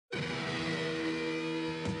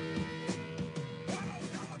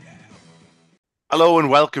Hello and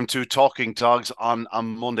welcome to Talking Dogs on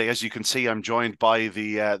Monday. As you can see, I'm joined by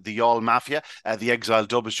the Y'all Mafia. The Exile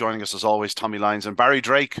Dub is joining us as always. Tommy Lyons and Barry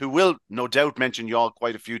Drake, who will no doubt mention Y'all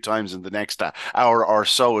quite a few times in the next hour or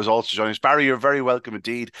so, is also joining us. Barry, you're very welcome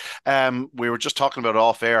indeed. We were just talking about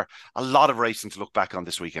off air. A lot of racing to look back on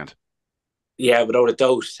this weekend. Yeah, without a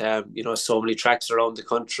doubt. So many tracks around the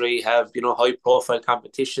country have, high profile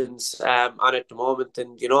competitions on at the moment,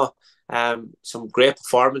 and some great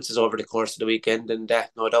performances over the course of the weekend, and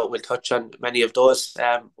no doubt we'll touch on many of those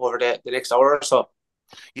over the next hour or so.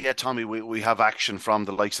 Yeah, Tommy, we have action from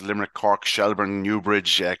the likes of Limerick, Cork, Shelbourne,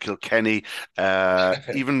 Newbridge, Kilkenny,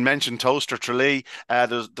 even mentioned Towcester, Tralee.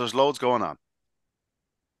 There's loads going on.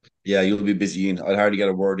 Yeah, you'll be busy, Ian. I'd hardly get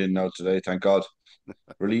a word in now today, thank God.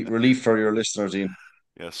 Relief for your listeners, Ian.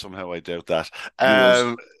 Yeah, somehow I doubt that. You would.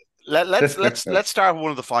 Um, let's start with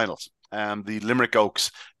one of the finals. The Limerick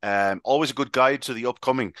Oaks. Always a good guide to the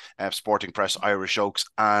upcoming Sporting Press Irish Oaks.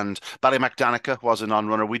 And Ballymacdanica was a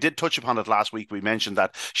non-runner. We did touch upon it last week. We mentioned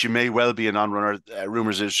that she may well be a non-runner.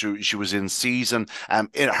 Rumours is she was in season.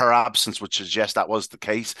 In her absence would suggest that was the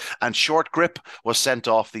case. And Short Grip was sent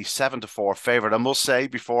off the 7-4 favourite. I must say,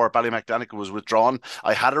 before Ballymacdanica was withdrawn,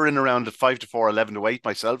 I had her in around at 5-4, 11-8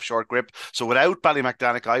 myself, Short Grip. So without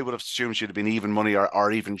Ballymacdanica, I would have assumed she'd have been even money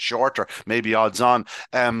or even shorter, maybe odds on.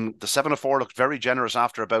 The 7-4 looked very generous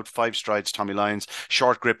after about 5 strides, Tommy Lyons.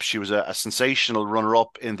 Short Grip, she was a sensational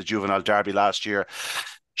runner-up in the Juvenile Derby last year.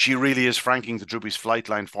 She really is franking the Druppies flight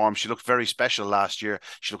line form. She looked very special last year.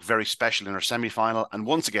 She looked very special in her semi-final. And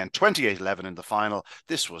once again, 28-11 in the final.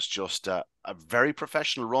 This was just a very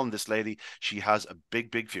professional run, this lady. She has a big,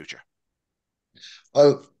 big future.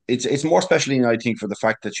 Well, it's more especially, I think, for the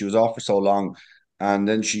fact that she was off for so long, and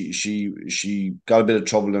then she got a bit of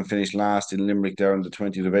trouble and finished last in Limerick there on the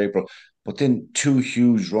 20th of April. But then two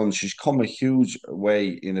huge runs. She's come a huge way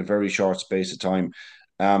in a very short space of time.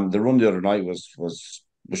 The run the other night was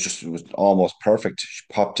almost perfect. She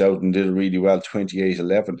popped out and did it really well,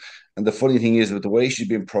 28-11. And the funny thing is, with the way she's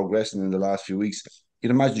been progressing in the last few weeks,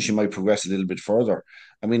 you'd imagine she might progress a little bit further.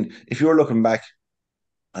 I mean, if you're looking back,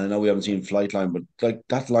 and I know we haven't seen Flightline, but like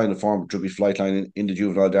that line of form, Druby Flightline in the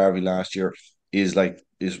Juvenile Derby last year is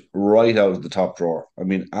right out of the top drawer. I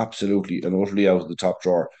mean, absolutely and utterly out of the top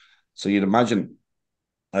drawer. So you'd imagine.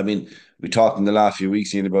 I mean, we talked in the last few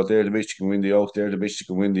weeks, Ian, about they're the bitch who can win the Oaks, they're the bitch who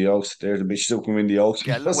can win the Oaks, they're the bitch who can win the Oaks.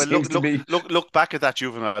 Yeah, It just well, seems to be, look back at that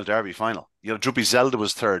Juvenile Derby final. You know, Druppy Zelda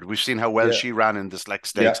was third. We've seen how well yeah, she ran in the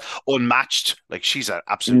Select yeah. Stakes, unmatched. Like she's an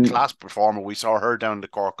absolute Mm, class performer. We saw her down the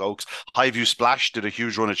Cork Oaks. Highview Splash did a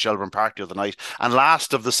huge run at Shelbourne Park the other night, and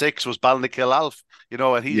last of the six was Balnakill Alf. You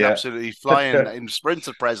know, and he's yeah. absolutely flying in sprints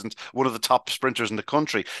at present. One of the top sprinters in the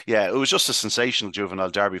country. Yeah, it was just a sensational Juvenile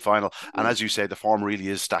Derby final, and as you say, the form really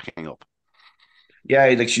is stacking up. Yeah,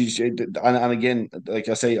 like and again, like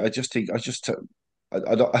I say, I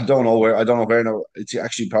don't know where now it's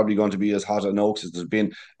actually probably going to be as hot an Oaks as there's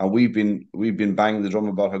been, and we've been banging the drum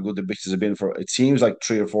about how good the bitches have been for it seems like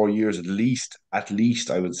 3 or 4 years at least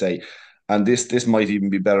I would say, and this might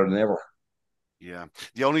even be better than ever. Yeah.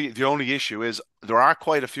 The only issue is there are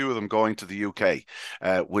quite a few of them going to the UK,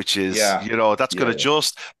 which is, Yeah, that's going yeah, to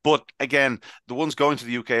just. But again, the ones going to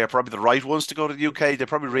the UK are probably the right ones to go to the UK. They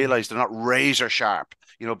probably realize they're not razor sharp,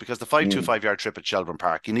 because the five two mm. five yard trip at Shelbourne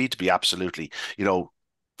Park, you need to be absolutely, you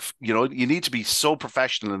need to be so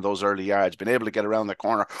professional in those early yards, being able to get around the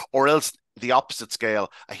corner, or else the opposite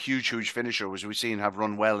scale, a huge, huge finisher, which we've seen have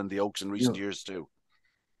run well in the Oaks in You recent know, years too.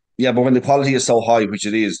 yeah, but when the quality is so high, which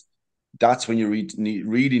it is, that's when you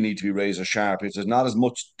really need to be razor sharp. If there's not as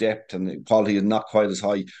much depth and the quality is not quite as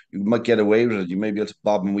high, you might get away with it. You may be able to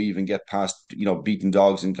bob and weave and get past, beating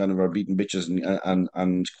dogs and kind of, or beating bitches,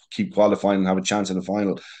 and keep qualifying and have a chance in the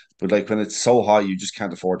final. But like when it's so high, you just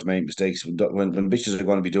can't afford to make mistakes. When bitches are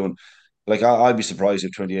going to be doing, like I'd be surprised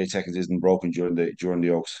if 28 seconds isn't broken during the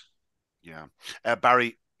Oaks. Yeah.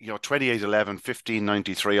 Barry, 28-11,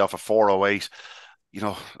 15-93 off of 408.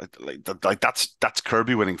 Like that's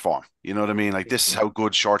Kirby winning form. You know what I mean? Like this is how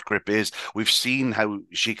good Short Grip is. We've seen how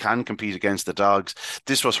she can compete against the dogs.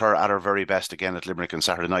 This was her at her very best again at Limerick on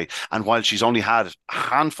Saturday night. And while she's only had a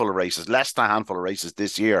handful of races, less than a handful of races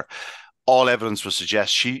this year, all evidence would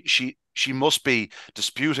suggest she must be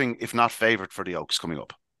disputing, if not favourite, for the Oaks coming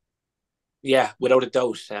up. Yeah, without a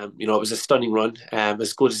doubt. It was a stunning run,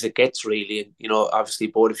 as good as it gets, really. And obviously,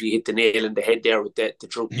 both of you hit the nail on the head there with the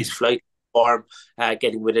Drugby's flight form,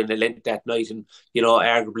 getting within a length that night, and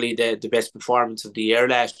arguably the best performance of the year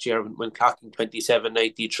last year when clocking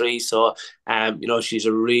 27.93. So, she's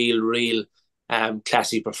a real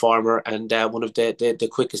classy performer, and one of the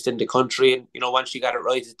quickest in the country. And once she got it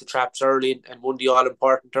right at the traps early and won the all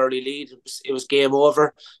important early lead, it was game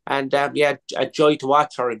over. And yeah, a joy to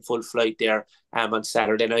watch her in full flight there on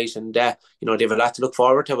Saturday night. And they have a lot to look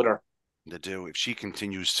forward to with her. They do. If she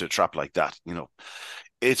continues to trap like that,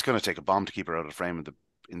 it's going to take a bomb to keep her out of the frame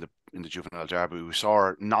in the juvenile derby. We saw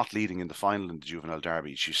her not leading in the final in the juvenile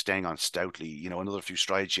derby. She's staying on stoutly. Another few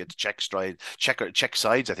strides. She had to check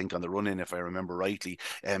sides, I think, on the run in, if I remember rightly.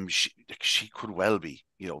 She could well be,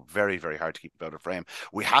 very, very hard to keep out of frame.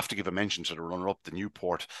 We have to give a mention to the runner-up, the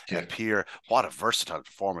Newport Pier. What a versatile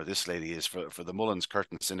performer this lady is for the Mullins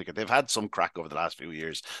Curtin Syndicate. They've had some crack over the last few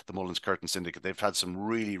years, the Mullins Curtin Syndicate. They've had some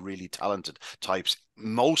really, really talented types,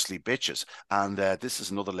 mostly bitches. And this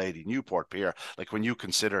is another lady, Newport Pier. Like, when you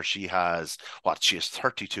consider she has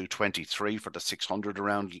 32.23 for the 600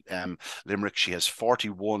 around Limerick. She has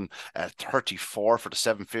 41.34 for the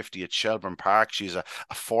 750 at Shelbourne Park. She's a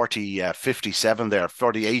 40.57 there,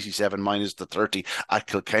 40.87 minus the 30 at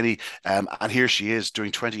Kilkenny. And here she is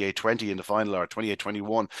doing 28.20 in the final, or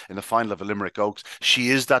 28.21 in the final of a Limerick Oaks. She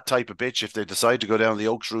is that type of bitch. If they decide to go down the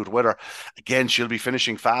Oaks route with her, again, she'll be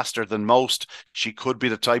finishing faster than most. She could be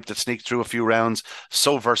the type that sneaks through a few rounds.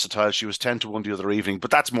 So versatile. She was 10-1 the other evening,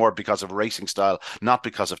 but that's more because of racing style, not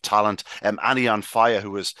because of talent. Annie on Fire,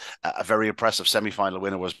 who was a very impressive semi-final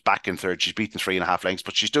winner, was back in third. She's beaten 3.5 lengths,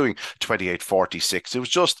 but she's doing 28.46.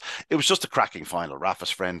 It was just a cracking final.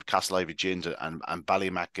 Rafa's friend Castlevy Jind and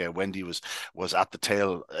Ballymac Wendy was at the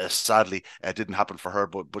tail. Sadly, didn't happen for her,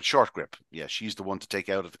 but short grip. Yeah, she's the one to take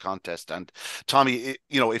out of the contest. And Tommy,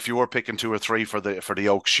 if you were picking 2 or 3 for the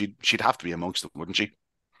Oaks, she'd have to be amongst them, wouldn't she?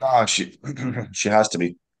 Oh, she she has to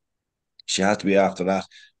be. She has to be after that,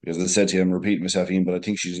 because as I said to you, I'm repeating myself, Ian, but I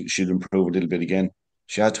think she'd improve a little bit again.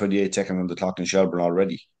 She had 28 seconds on the clock in Shelbourne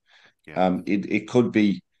already. Yeah. It could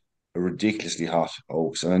be a ridiculously hot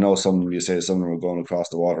Oaks, and I know some of you say some of them are going across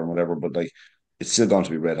the water and whatever, but like, it's still going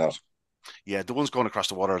to be red hot. Yeah, the ones going across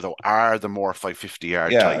the water, though, are the more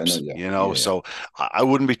 550-yard Yeah, I know. types, Yeah, yeah, yeah. so I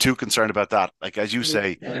wouldn't be too concerned about that. Like, as you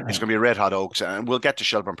say, it's Yeah. going to be a red hot Oaks, and we'll get to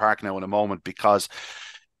Shelbourne Park now in a moment, because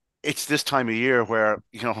it's this time of year where,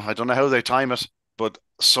 I don't know how they time it, but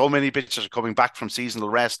so many bitches are coming back from seasonal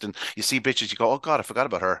rest, and you see bitches, you go, oh God, I forgot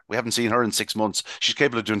about her. We haven't seen her in 6 months. She's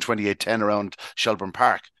capable of doing 28.10 around Shelbourne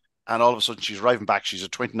Park. And all of a sudden she's arriving back. She's a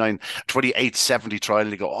 28.70 trial.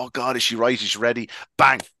 And you go, oh God, is she right? Is she ready?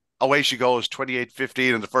 Bang. Away she goes,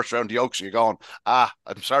 28.15 in the first round of the Oaks. You're going,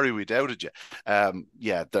 I'm sorry we doubted you.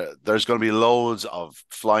 Yeah, there's going to be loads of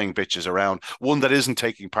flying bitches around. One that isn't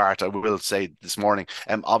taking part, I will say this morning,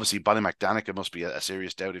 obviously Ballymac Danica must be a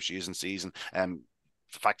serious doubt if she isn't season.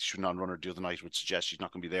 The fact that she was on runner the other night would suggest she's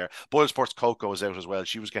not going to be there. Boyle Sports Coco is out as well.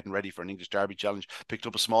 She was getting ready for an English Derby challenge, picked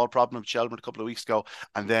up a small problem at Shelbourne a couple of weeks ago,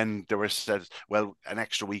 and then there was said, well, an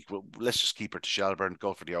extra week, let's just keep her to Shelbourne,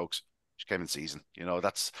 go for the Oaks. She came in season.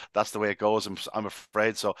 That's the way it goes. I'm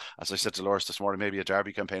afraid. So, as I said to Loris this morning, maybe a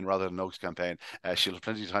Derby campaign rather than an Oaks campaign. She'll have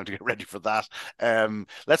plenty of time to get ready for that.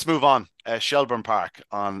 Let's move on. Shelbourne Park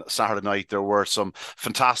on Saturday night. There were some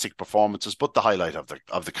fantastic performances, but the highlight of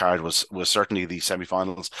the card was certainly the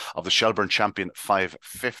semi-finals of the Shelbourne Champion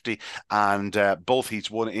 550, and both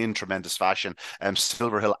heats won in tremendous fashion.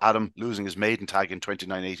 Silverhill Adam losing his maiden tag in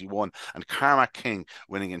 29.81, and Carmack King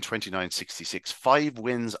winning in 29.66. 5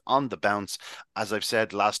 wins on the bounce. As I've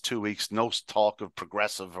said last 2 weeks, no talk of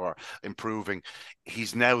progressive or improving.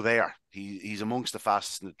 He's now there. He's amongst the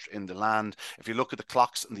fastest in the land. If you look at the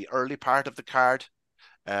clocks in the early part of the card,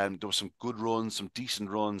 there were some good runs, some decent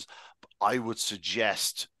runs. But I would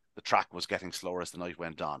suggest the track was getting slower as the night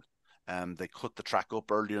went on. They cut the track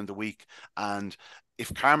up earlier in the week, and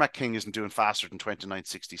if Carmack King isn't doing faster than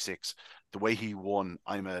 29.66, the way he won,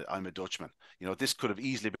 I'm a Dutchman. This could have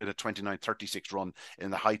easily been a 29.36 run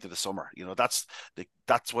in the height of the summer.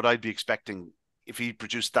 That's what I'd be expecting if he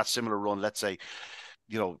produced that similar run. Let's say,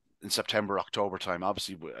 in September, October time.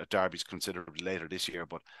 Obviously, Derby's considerably later this year,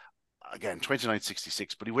 but again,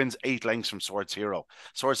 29.66, but he wins 8 lengths from Swords Hero.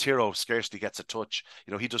 Swords Hero scarcely gets a touch.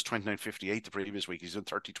 He does 29.58 the previous week. He's done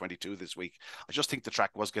 30.22 this week. I just think the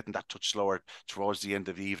track was getting that touch slower towards the end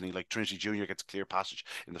of the evening. Like Trinity Junior gets clear passage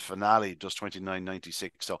in the finale, does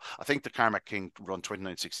 29.96. So I think the Carmack King run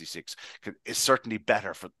 29.66 is certainly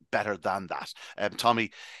better than that.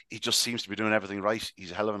 Tommy, he just seems to be doing everything right.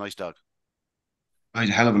 He's a hell of a nice dog. He's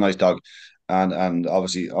a hell of a nice dog, and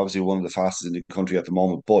obviously one of the fastest in the country at the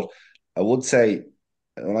moment. But I would say,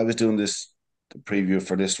 when I was doing this preview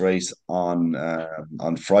for this race on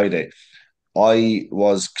Friday, I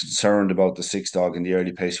was concerned about the 6 dog in the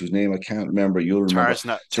early pace, whose name I can't remember. You'll remember.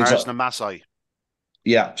 Tarsna Six, Masai.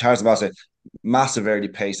 yeah, Charles Bassett. massive early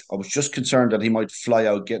pace. I was just concerned that he might fly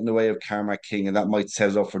out, get in the way of Carmack King, and that might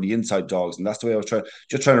set it up for the inside dogs. And that's the way I was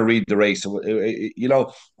trying to read the race. So,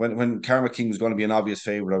 when Carmack King was going to be an obvious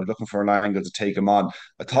favourite, I was looking for an angle to take him on.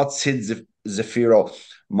 I thought Sid Zafiro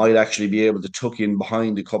might actually be able to tuck in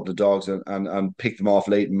behind a couple of dogs and pick them off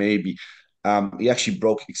late, maybe. He actually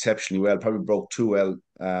broke exceptionally well, probably broke too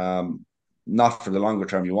well. Not for the longer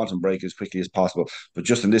term. You want him to break as quickly as possible, but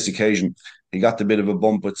just on this occasion, he got the bit of a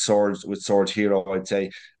bump with Swords Hero. I'd say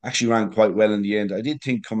actually ran quite well in the end. I did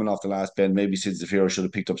think coming off the last bend, maybe Sid Zafiro should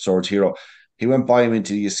have picked up Swords Hero. He went by him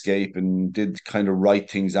into the escape and did kind of right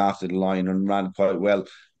things after the line and ran quite well.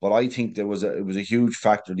 But I think it was a huge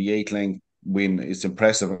factor. The 8 length win is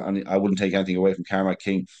impressive, and I wouldn't take anything away from Carmack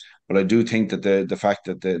King. But I do think that the fact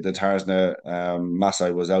that the Tarzana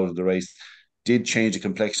Masai was out of the race did change the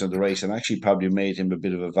complexion of the race and actually probably made him a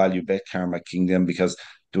bit of a value bet, Carmack King, then, because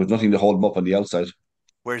there was nothing to hold him up on the outside.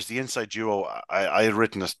 Whereas the inside duo, I had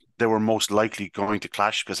written this, they were most likely going to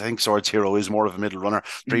clash because I think Swords Hero is more of a middle runner.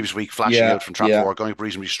 Previous week, flashing Yeah, out from trap yeah, four, going up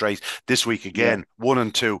reasonably straight. This week, yeah, again, 1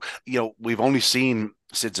 and 2. We've only seen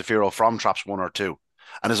Sid Zafiro from traps 1 or 2.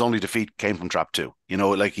 And his only defeat came from trap 2.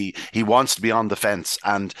 Like he wants to be on the fence,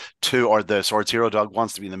 and 2, or the Swords Hero dog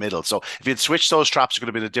wants to be in the middle. So if he had switched those traps, it could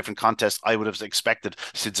have been a different contest. I would have expected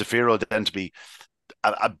Sid Zafiro then to be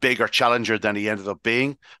a bigger challenger than he ended up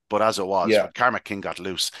being. But as it was, yeah. when Carmack King got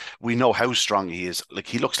loose, we know how strong he is. Like,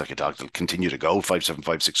 he looks like a dog that'll continue to go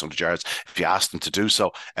 575, 600 yards if you asked him to do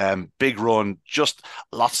so. Big run, just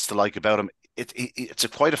lots to like about him. It's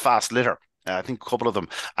quite a fast litter. I think a couple of them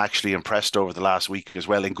actually impressed over the last week as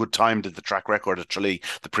well. In good time, did the track record at Tralee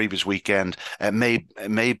the previous weekend. May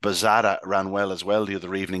Bazada ran well as well the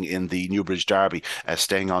other evening in the Newbridge Derby,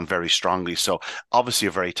 staying on very strongly. So obviously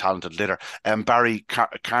a very talented litter. Barry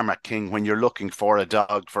Carmack King, when you're looking for a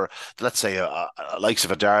dog for, let's say, a likes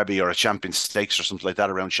of a Derby or a Champion Stakes or something like that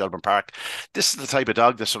around Shelbourne Park, this is the type of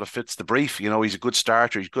dog that sort of fits the brief. He's a good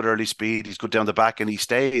starter, he's good early speed, he's good down the back, and he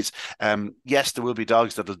stays. Yes, there will be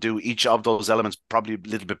dogs that'll do each of those elements probably a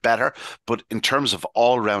little bit better, but in terms of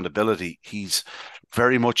all-round ability, he's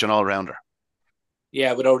very much an all-rounder.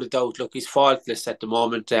 Yeah, without a doubt. Look, he's faultless at the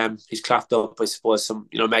moment. He's clocked up, I suppose, some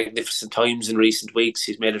magnificent times in recent weeks.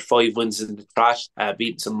 He's made it 5 wins in the trot,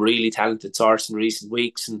 beaten some really talented sorts in recent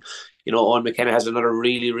weeks, and Owen McKenna has another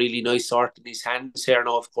really, really nice sort in his hands here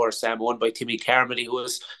now, of course, owned by Timmy Carmody, who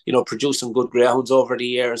has, produced some good greyhounds over the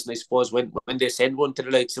years. And I suppose when they send one to the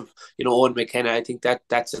likes of, Owen McKenna, I think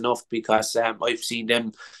that's enough, because I've seen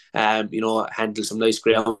them, handle some nice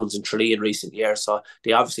greyhounds in Tralee in recent years. So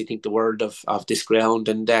they obviously think the world of this greyhound,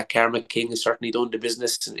 and Carmack King has certainly done the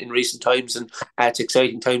business in recent times, and it's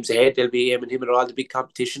exciting times ahead. They'll be aiming him at all the big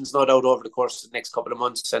competitions, no doubt, over the course of the next couple of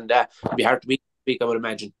months, and it'll be hard to beat, I would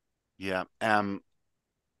imagine. Yeah.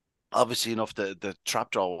 Obviously enough, the trap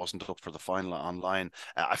draw wasn't up for the final online.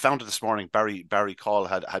 I found it this morning. Barry Call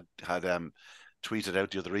had tweeted out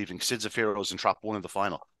the other evening, Sid Zafiro's in trap 1 in the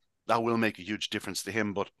final. That will make a huge difference to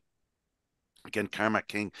him. But again, Carmack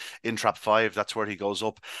King in trap 5, that's where he goes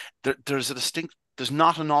up. There's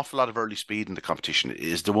not an awful lot of early speed in the competition,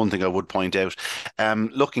 is the one thing I would point out.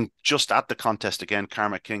 Looking just at the contest again,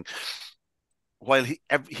 Carmack King, while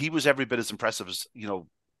he was every bit as impressive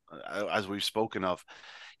as we've spoken of,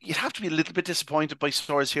 you'd have to be a little bit disappointed by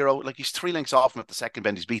Swords Hero. Like, he's 3 lengths off him at the second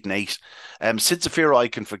bend. He's beaten 8. Sid Zafiro I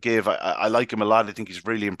can forgive. I like him a lot. I think he's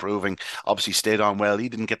really improving. Obviously stayed on well. He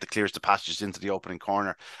didn't get the clearest of passages into the opening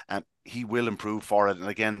corner. He will improve for it. And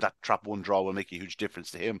again, that trap 1 draw will make a huge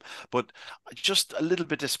difference to him. But just a little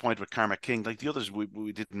bit disappointed with Carmack King. Like the others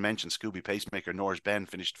we didn't mention, Scooby Pacemaker, Norris Ben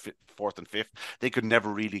finished 4th and 5th. They could never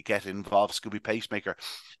really get involved. Scooby Pacemaker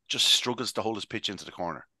just struggles to hold his pitch into the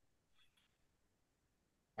corner.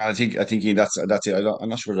 I think that's it. I'm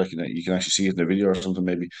not sure that you can actually see it in the video or something,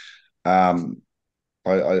 maybe. Um,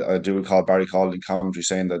 I do recall Barry Call in commentary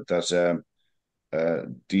saying that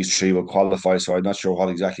these 3 will qualify. So I'm not sure what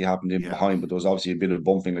exactly happened in Yeah. behind, but there was obviously a bit of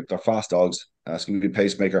bumping. Like, they're fast dogs. It's going to be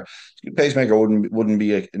Pacemaker. Pacemaker wouldn't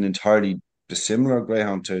be an entirely dissimilar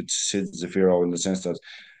greyhound to Sid Zafiro, in the sense that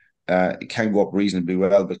it can go up reasonably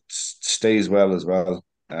well, but stays well as well.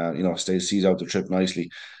 Sees out the trip nicely.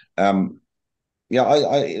 Um, yeah,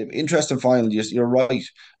 I interesting final. You're right.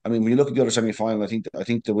 I mean, when you look at the other semi-final, I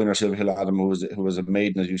think the winner, Silver Hill Adam, who was a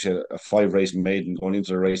maiden, as you said, a 5 race maiden going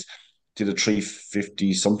into the race, did a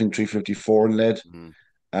 350 something, 354 in lead.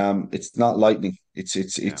 Mm, It's not lightning. It's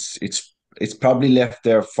it's yeah. it's it's it's probably left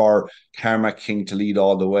there for Carmack King to lead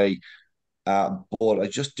all the way. But I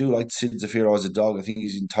just do like Sid Zafiro as a dog. I think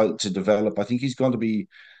he's entitled to develop. I think he's a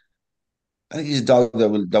dog that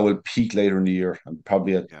will peak later in the year, and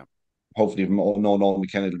probably Yeah. hopefully, if no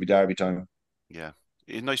McKenna, it'll be Derby time. Yeah,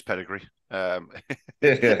 a nice pedigree. It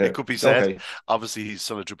Yeah, could be said. okay. Obviously, he's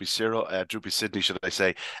son of Droopy Sydney, should I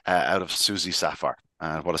say, out of Susie Sapphire.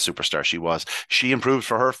 What a superstar she was. She improved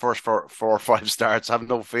for her first 4 or 5 starts. Have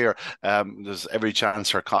no fear. There's every chance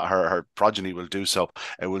her progeny will do so.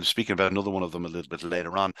 We'll be speaking about another one of them a little bit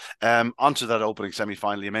later on. Onto that opening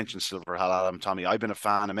semi-final. You mentioned Silver Hal Adam, Tommy. I've been a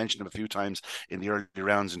fan. I mentioned him a few times in the early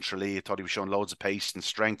rounds in Tralee. I thought he was showing loads of pace and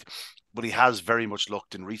strength, but he has very much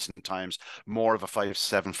looked in recent times more of a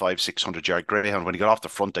 5'7", 600-yard greyhound. When he got off the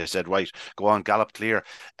front, I said, right, go on, gallop clear.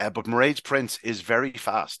 But Mairead's Prince is very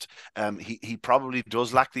fast. He probably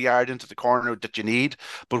does lack the yard into the corner that you need,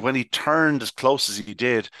 but when he turned as close as he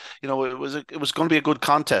did, it was going to be a good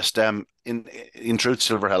contest. In truth,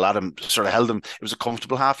 Silver Hill Adam sort of held him. It was a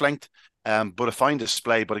comfortable half length. But a fine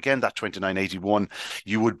display. But again, that 29.81,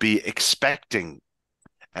 you would be expecting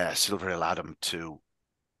Silver Hill Adam to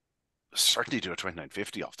certainly do a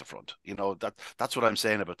 29.50 off the front. That's what I'm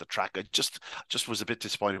saying about the track. I just was a bit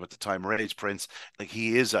disappointed with the time. Rage Prince, like,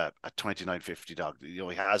 he is a 29.50 dog. He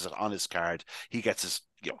has it on his card. He gets his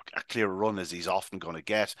a clear run as he's often going to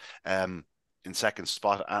get. In second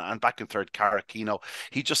spot and back in third, Caracino.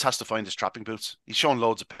 He just has to find his trapping boots. He's shown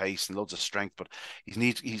loads of pace and loads of strength, but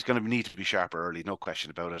he's going to need to be sharper early, no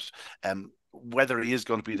question about it. Whether he is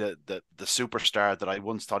going to be the superstar that I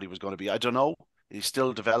once thought he was going to be, I don't know. He's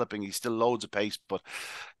still developing. He's still loads of pace, but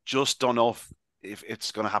just don't know if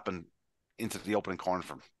it's going to happen into the opening corner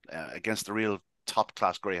from against the real top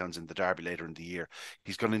class greyhounds in the Derby later in the year.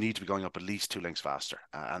 He's going to need to be going up at least 2 lengths faster,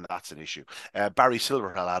 and that's an issue. Barry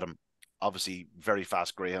Silverhill Adam, obviously very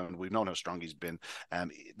fast greyhound. We've known how strong he's been.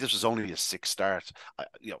 This was only his 6th start.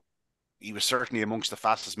 He was certainly amongst the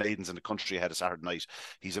fastest maidens in the country ahead of Saturday night.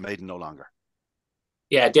 He's a maiden no longer.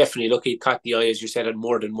 Yeah, definitely. Look, he caught the eye, as you said, on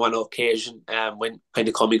more than one occasion when kind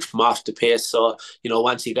of coming from off the pace. So,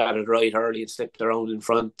 once he got it right early and slipped around in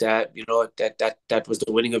front, that was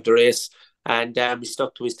the winning of the race. And he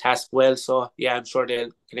stuck to his task well. So, yeah, I'm sure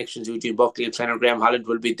the connections with Eugene Buckley and trainer Graham Holland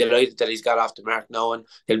will be delighted that he's got off the mark now, and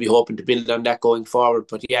they'll be hoping to build on that going forward.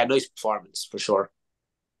 But, yeah, nice performance for sure.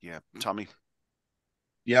 Yeah, Tommy.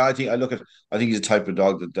 Yeah, I think he's a type of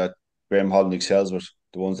dog that Graham Holland excels with.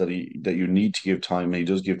 The ones that you need to give time, and he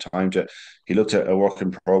does give time to. He looked at a work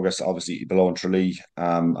in progress, obviously below in Tralee,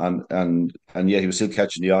 and yeah, he was still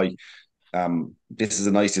catching the eye. This is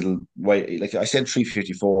a nice little way. Like I said,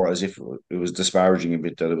 354 as if it was disparaging a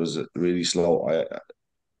bit that it was really slow.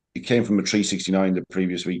 It came from a 369 the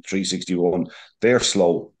previous week, 361. They're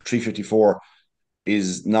slow. 354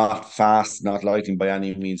 is not fast, not lightning by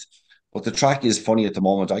any means. But the track is funny at the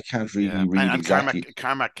moment. I can't Yeah, really read and exactly.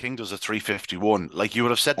 Carmack King does a 351. Like, you would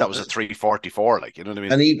have said that Uh, was a 344. Like, you know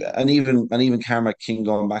what I mean? and even Carmack King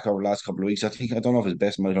going back over the last couple of weeks, I don't know if his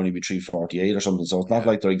best might only be 348 or something. So it's not Yeah,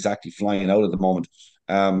 like they're exactly flying out at the moment.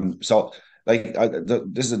 So like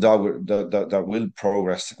this is a dog that will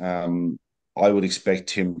progress. I would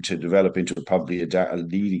expect him to develop into probably a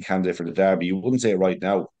leading candidate for the Derby. You wouldn't say it right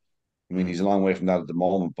now. I mean, mm. he's a long way from that at the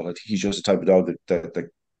moment, but I think he's just the type of dog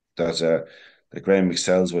that Graham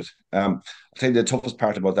excels with. I think the toughest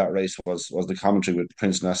part about that race was the commentary with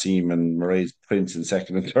Prince Nassim and Mairead's Prince in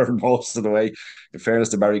second and third most of the way. In fairness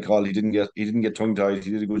to Barry Call, he didn't get tongue tied.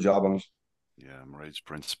 He did a good job on it. Yeah, Mairead's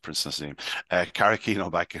Prince Nassim.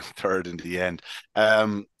 Caracino back in third in the end.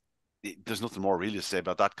 Um, there's nothing more really to say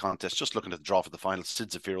about that contest. Just looking at the draw for the final, Sid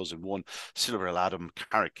Zafiro's in 1, Silver Adam,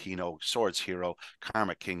 Caracino, Swords Hero,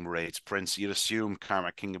 Karma King, Raids Prince. You'd assume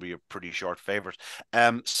Karma King would be a pretty short favourite.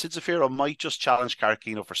 Sid Zafiro might just challenge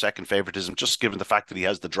Caracino for second favouritism, just given the fact that he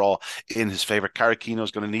has the draw in his favour. Caracino is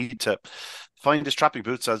going to need to find his trapping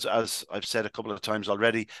boots, as I've said a couple of times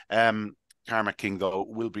already. Karma King, though,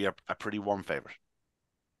 will be a pretty warm favourite.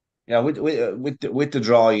 Yeah, with the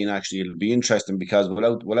drawing, actually, it'll be interesting because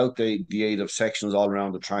without the aid of sections all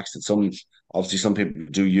around the tracks that some people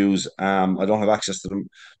do use. I don't have access to them,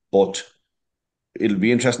 but it'll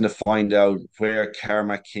be interesting to find out where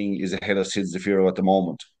Carmack King is ahead of Sid Zafiro at the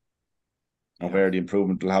moment, and Yeah. where the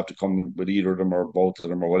improvement will have to come with either of them or both of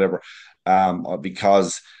them or whatever.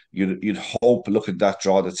 Because you'd hope, look at that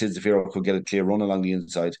draw, that Sid Zafiro could get a clear run along the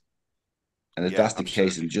inside. And if Yeah, that's the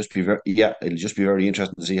case, absolutely. it'll just be very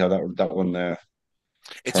interesting to see how that one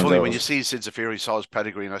It's turns funny when out. you see Sid Zafiri, saw his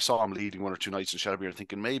pedigree, and I saw him leading 1 or 2 nights in Shelbourne,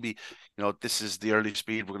 thinking maybe, this is the early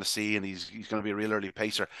speed we're going to see, and he's going to be a real early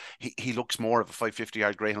pacer. He looks more of a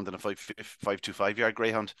 550-yard greyhound than a 525-yard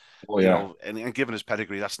greyhound, Oh yeah, and given his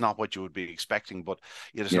pedigree, that's not what you would be expecting. But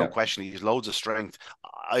yeah, there's no yeah. question he has loads of strength.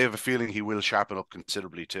 I have a feeling he will sharpen up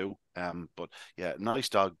considerably too. But yeah, nice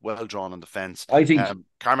dog, well drawn on the fence. I think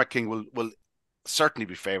Karma King will certainly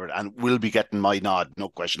be favoured and will be getting my nod, no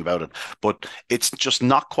question about it. But it's just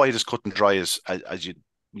not quite as cut and dry as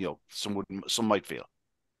some might feel.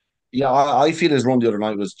 Yeah, I feel his run the other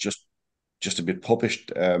night was just a bit puppish,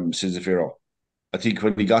 Sinzafiro. I think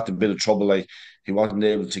when he got a bit of trouble, like he wasn't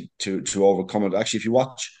able to overcome it. Actually, if you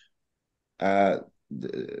watch uh,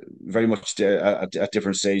 very much at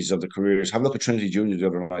different stages of the careers, have a look at Trinity Junior the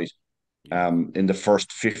other night. In the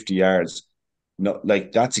first 50 yards, no,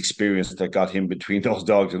 like that's experience that got him between those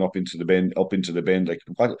dogs and up into the bend. Like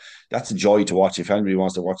what, that's a joy to watch. If anybody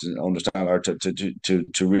wants to watch and understand, or to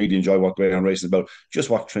really enjoy what Greyhound racing is about, just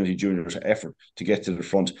watch Trinity Junior's effort to get to the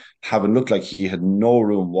front, having looked like he had no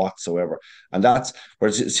room whatsoever. And that's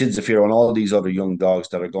where Sid Zafiro and all these other young dogs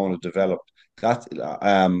that are going to develop. That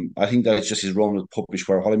I think that it's just his run with puppish.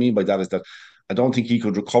 Where what I mean by that is that I don't think he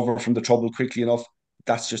could recover from the trouble quickly enough.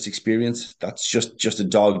 That's just experience. That's just a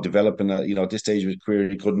dog developing. At this stage of his career,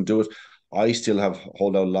 he couldn't do it. I still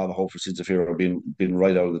hold out a lot of hope for Sinzafiro being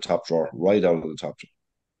right out of the top drawer, right out of the top drawer.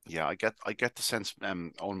 Yeah, I get the sense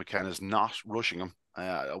Owen McKenna's not rushing him.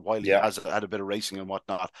 While he Yeah. has had a bit of racing and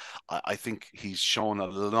whatnot, I think he's shown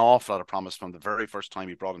an awful lot of promise from the very first time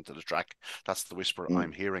he brought him to the track. That's the whisper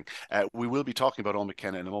I'm hearing. We will be talking about Owen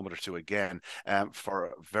McKenna in a moment or two again,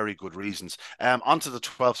 for very good reasons. On to the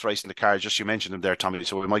 12th race in the car. Just you mentioned him there, Tommy,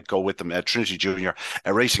 so we might go with them. Trinity Junior,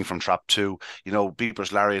 racing from Trap 2.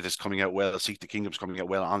 Beeper's Lariat is coming out well. Seek the Kingdom's coming out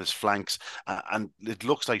well on his flanks. And it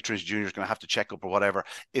looks like Trinity Junior is going to have to check up or whatever.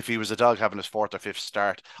 If he was a dog having his 4th or 5th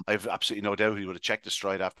start, I've absolutely no doubt he would have checked the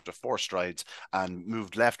stride after 4 strides and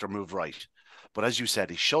moved left or moved right. But as you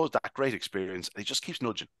said, he shows that great experience and he just keeps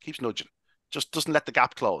nudging, just doesn't let the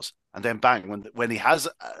gap close. And then bang, when he has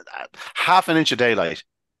half an inch of daylight,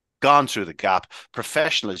 gone through the gap,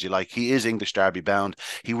 professional as you like, he is English Derby bound.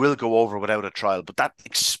 He will go over without a trial. But that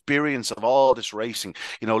experience of all this racing,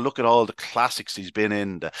 look at all the classics he's been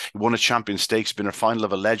in. He won a Champion Stakes, been a final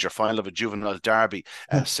of a Ledger, final of a Juvenile Derby,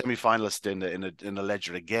 semi-finalist in a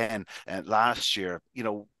Ledger again last year.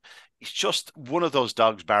 He's just one of those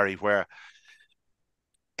dogs, Barry, where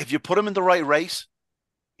if you put him in the right race,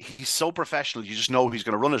 he's so professional. You just know he's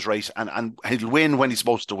going to run his race and he'll win when he's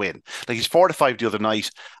supposed to win. Like he's 4-5 the other night,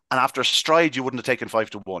 and after a stride, you wouldn't have taken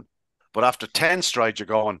 5-1. But after 10 strides, you're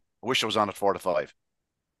going, I wish I was on at 4-5.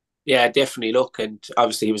 Yeah, definitely. Look, and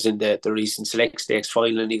obviously he was in the recent Select Stakes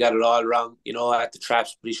final and he got it all wrong, at the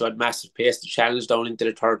traps, but he showed massive pace to challenge down into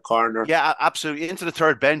the third corner. Yeah, absolutely. Into the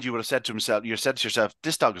third bend, you would have said to yourself,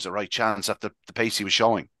 this dog has a right chance at the pace he was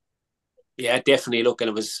showing. Yeah, definitely. Look, and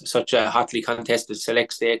it was such a hotly contested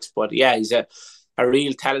Select Stakes, but yeah, he's a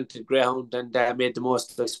real talented greyhound and made the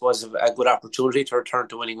most, I suppose, of a good opportunity to return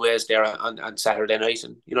to winning ways there on Saturday night.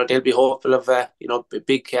 And, they'll be hopeful of, a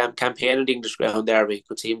big campaign in the English Greyhound Derby.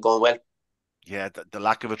 Could see him going well. Yeah, the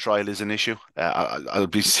lack of a trial is an issue. I'll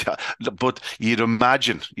be, but you'd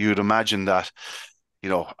imagine that,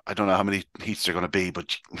 I don't know how many heats they're going to be,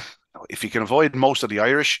 but if he can avoid most of the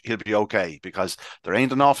Irish, he'll be okay because there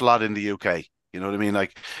ain't an awful lot in the UK. You know what I mean?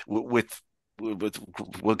 Like we'll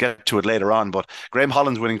get to it later on, but Graham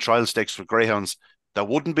Holland's winning trial stakes for greyhounds. They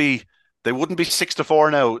wouldn't be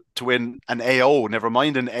 6-4 now to win an AO, never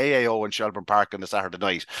mind an AAO in Shelbourne Park on the Saturday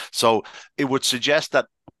night. So it would suggest that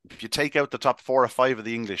if you take out the top 4 or 5 of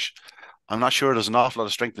the English, I'm not sure there's an awful lot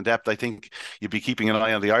of strength and depth. I think you'd be keeping an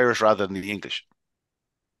eye on the Irish rather than the English.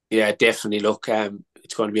 Yeah, definitely. Look,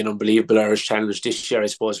 it's going to be an unbelievable Irish challenge this year, I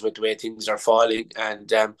suppose, with the way things are falling.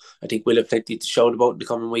 And I think we'll have plenty to shout about in the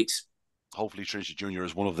coming weeks. Hopefully Trinity Junior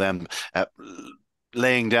is one of them,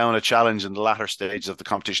 laying down a challenge in the latter stages of the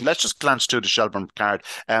competition. Let's just glance to the Shelbourne card.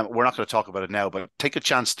 We're not going to talk about it now, but take a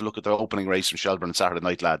chance to look at the opening race from Shelbourne on Saturday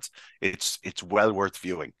night, lads. It's well worth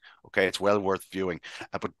viewing. Okay, it's well worth viewing,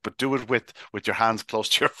 but do it with your hands close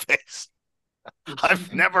to your face.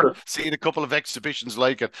 I've never seen a couple of exhibitions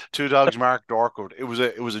like it. Two dogs marked Dorkwood.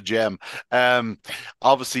 It was a gem.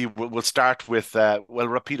 Obviously we'll start with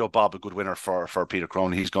Rapido Bob, a good winner for Peter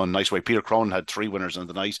Cronin. He's gone nice way. Peter Cronin had 3 winners in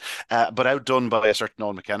the night, but outdone by a certain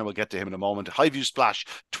Owen McKenna. We'll get to him in a moment. Highview Splash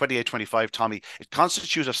 28-25. Tommy, it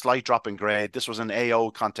constitutes a slight drop in grade. This was an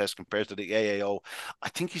AO contest compared to the AAO. I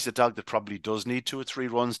think he's a dog that probably does need 2 or 3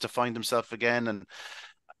 runs to find himself again, and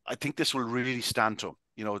I think this will really stand to him.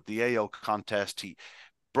 The AO contest, he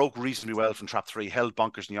broke reasonably well from trap 3, held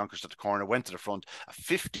bonkers and yonkers at the corner, went to the front. A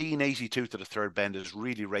 15.82 to the third bend is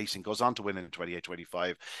really racing, goes on to win in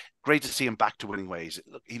 28-25. Great to see him back to winning ways.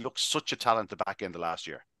 He looks such a talent at the back end of last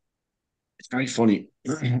year. It's very funny.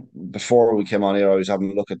 Before we came on here, I was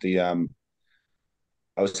having a look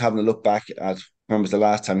back at when was the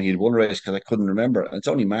last time he had won a race because I couldn't remember. And it's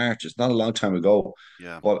only March. It's not a long time ago.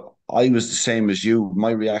 Yeah. But I was the same as you.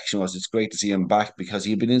 My reaction was it's great to see him back because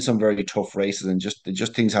he'd been in some very tough races and just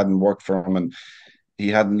things hadn't worked for him, and he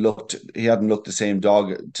hadn't looked the same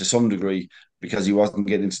dog to some degree because he wasn't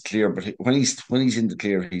getting into clear. But when he's in the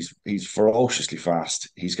clear, he's ferociously fast.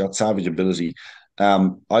 He's got savage ability.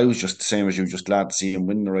 I was just the same as you, just glad to see him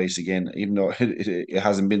win the race again, even though it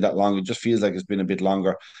hasn't been that long. It just feels like it's been a bit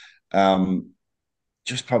longer. Um,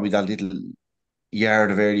 just probably that little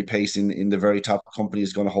yard of early pace in the very top company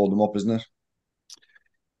is going to hold him up, isn't it?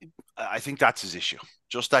 I think that's his issue.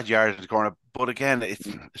 Just that yard in the corner. But again,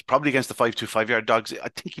 it's probably against the 5.25 yard dogs. I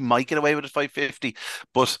think he might get away with a 5.50,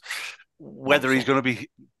 but whether he's going to be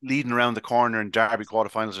leading around the corner in Derby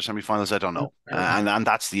quarterfinals or semi-finals, I don't know. And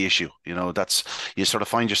that's the issue. That's, you sort of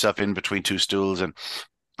find yourself in between two stools. And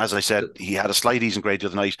as I said, he had a slight easing grade the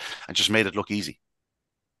other night and just made it look easy.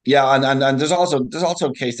 Yeah, and there's also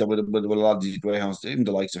a case that with a lot of these greyhounds, even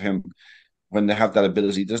the likes of him, when they have that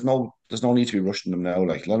ability, there's no need to be rushing them now.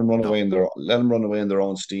 Like No. let them run away in their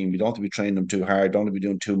own steam. You don't have to be training them too hard. Don't have to be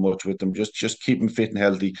doing too much with them. Just keep them fit and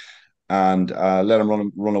healthy, and let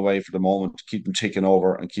them run away for the moment. Keep them ticking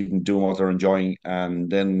over and keep them doing what they're enjoying, and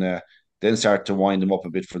then start to wind them up a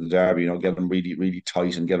bit for the Derby. Get them really really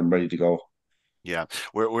tight and get them ready to go. Yeah,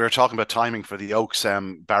 we're talking about timing for the Oaks,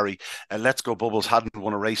 Barry. Let's Go Bubbles hadn't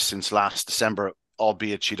won a race since last December,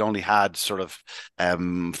 albeit she'd only had sort of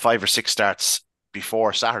 5 or 6 starts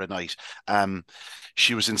before Saturday night.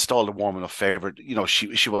 She was installed a warm enough favourite.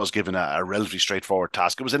 She was given a relatively straightforward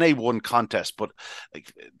task. It was an A1 contest, but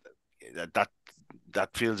like that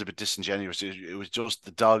feels a bit disingenuous. It was just the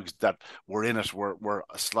dogs that were in it were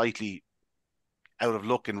slightly out of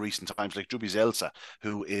luck in recent times, like Juby's Elsa,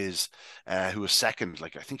 who is second.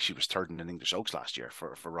 Like, I think she was third in an English Oaks last year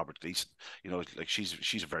for Robert Gleason. Like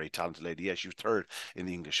she's a very talented lady. Yeah, she was third in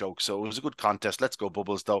the English Oaks, so it was a good contest. Let's Go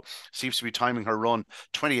Bubbles, though, seems to be timing her run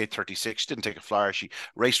 28:36. She didn't take a flyer. She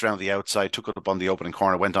raced around the outside, took it up on the opening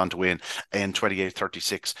corner, went on to win in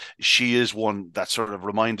 28:36. She is one that sort of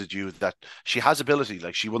reminded you that she has ability.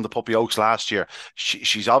 Like, she won the Puppy Oaks last year.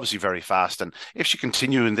 She's obviously very fast, and if she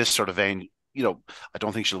continue in this sort of vein, I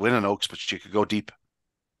don't think she'll win an Oaks, but she could go deep.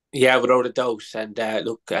 Yeah, without a doubt. And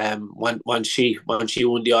look, when she won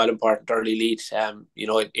the all important early lead,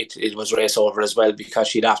 it was race over as well, because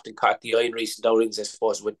she'd often caught the eye in recent outings, I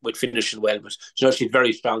suppose, with finishing well. But she's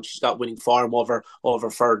very strong. She's got winning form over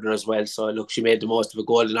further as well. So look, she made the most of a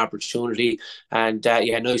golden opportunity, and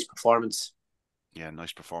nice performance. Yeah,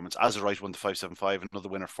 nice performance. As a right won the 5.75, another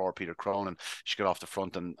winner for Peter Cronin. She got off the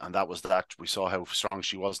front, and that was that. We saw how strong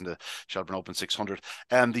she was in the Shelbourne Open 600.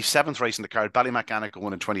 The 7th race in the card, Ballymacanic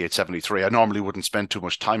won in 28:73. I normally wouldn't spend too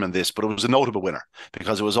much time on this, but it was a notable winner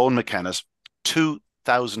because it was Owen McKenna's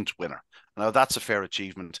 2,000th winner. Now, that's a fair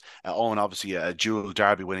achievement. Owen, obviously a dual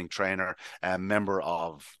Derby winning trainer, member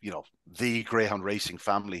of, the Greyhound racing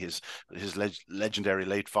family. His legendary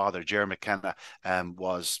late father, Jerry McKenna,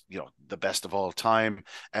 was, the best of all time.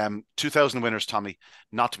 2,000 winners, Tommy,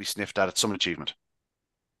 not to be sniffed at. It's some achievement.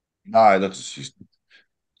 No, she's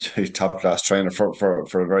top class trainer for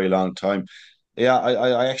a very long time. Yeah,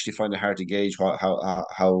 I actually find it hard to gauge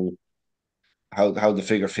how the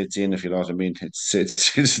figure fits in, if you know what I mean. It's to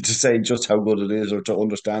say just how good it is, or to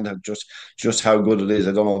understand just how good it is.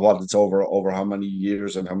 I don't know what it's over how many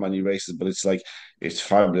years and how many races, but it's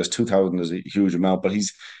fabulous. 2,000 is a huge amount, but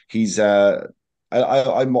he's I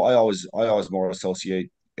always more associate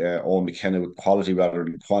Owen McKenna with quality rather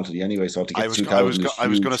than quantity anyway. So to get 2,000 is I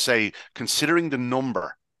was going to huge. say, considering the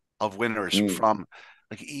number of winners Mm, from,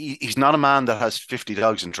 like, he's not a man that has 50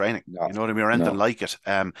 dogs in training, no, you know what I mean, or anything no. like it.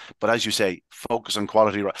 But as you say, focus on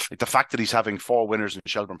quality. Like, the fact that he's having 4 winners in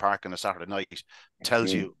Shelbourne Park on a Saturday night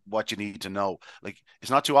tells Mm. you what you need to know. Like,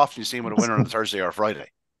 it's not too often you see him with a winner on a Thursday or a Friday.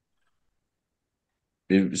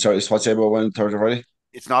 Sorry, what's say about when Thursday, Friday?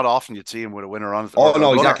 It's not often you'd see him with a winner on, or Oh a no,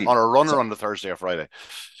 runner exactly. on a runner So on the Thursday or Friday.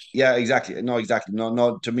 yeah, exactly. No, exactly. No,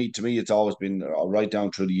 no. To me, it's always been right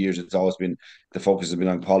down through the years. It's always been the focus has been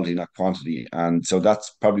on quality, not quantity, and so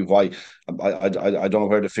that's probably why I don't know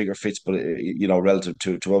where the figure fits, but relative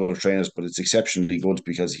to other trainers, but it's exceptionally good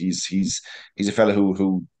because he's a fella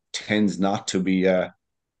who tends not to be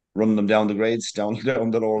running them down the grades, down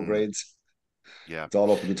the lower Mm, grades. yeah. It's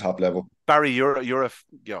all up at the top level. Barry, you're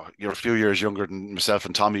a few years younger than myself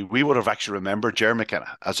and Tommy. We would have actually remembered Jerry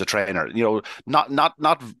McKenna as a trainer.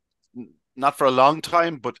 Not for a long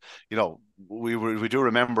time, but we do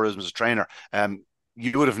remember him as a trainer.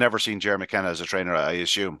 You would have never seen Jerry McKenna as a trainer, I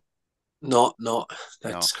assume. No, No.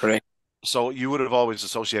 that's correct. So you would have always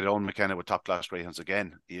associated Owen McKenna with top class greyhounds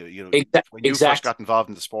again. When you first Exactly. got involved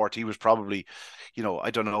in the sport, he was probably,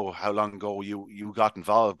 I don't know how long ago you got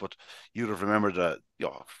involved, but you'd have remembered that.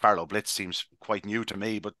 Farlow Blitz seems quite new to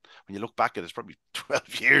me, but when you look back at it, it's probably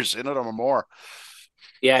 12 years in it or more.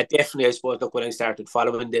 Yeah, definitely. I suppose, look, when I started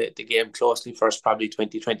following the game closely first, probably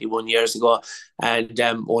 20, 21 years ago, and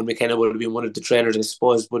Owen McKenna would have been one of the trainers, I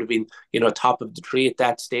suppose, would have been, top of the tree at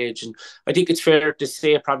that stage. And I think it's fair to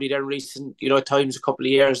say probably there in recent, times a couple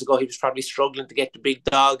of years ago, he was probably struggling to get the big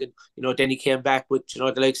dog. And, then he came back with,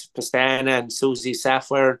 the likes of Pastana and Susie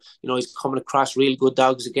Sapphire. He's coming across real good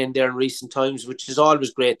dogs again there in recent times, which is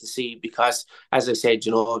always great to see because, as I said,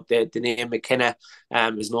 the name McKenna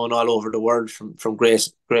is known all over the world from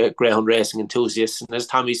greyhound racing enthusiasts. And as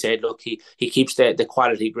Tommy said, look, he keeps the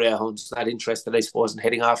quality greyhounds, not interested, I suppose, in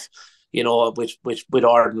heading off, with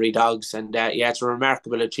ordinary dogs. And it's a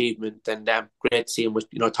remarkable achievement, and great to see him with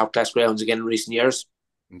top class greyhounds again in recent years.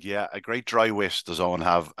 Yeah, a great dry wit does Owen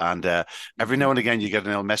have, and every now and again you get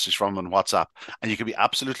an message from him on WhatsApp, and you can be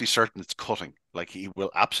absolutely certain it's cutting. Like he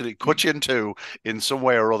will absolutely cut you in two in some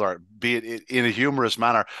way or other, be it in a humorous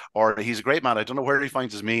manner, or he's a great man. I don't know where he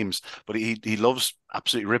finds his memes, but he loves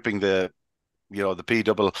absolutely ripping the P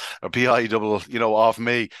double or PI double, off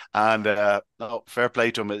me. And no, fair play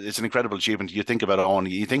to him. It's an incredible achievement. You think about Owen,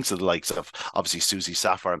 he thinks of the likes of obviously Susie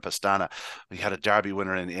Sapphire and Pastana. He had a Derby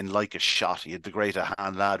winner in like a shot. He had the great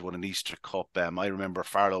hand lad won an Easter Cup. I remember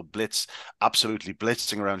Farlow Blitz absolutely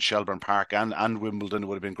blitzing around Shelbourne Park and Wimbledon. It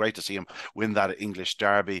would have been great to see him win that English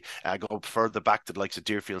Derby. Go further back to the likes of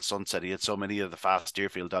Deerfield Sunset. He had so many of the fast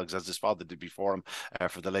Deerfield dogs, as his father did before him,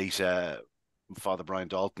 for the late Father Brian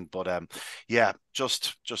Dalton. But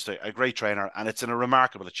just a great trainer, and it's a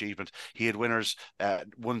remarkable achievement. He had winners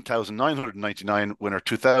 1999, winner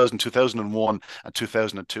 2000, 2001, and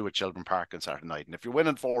 2002 at Shelbourne Park on Saturday night. And if you're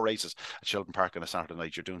winning 4 races at Shelbourne Park on a Saturday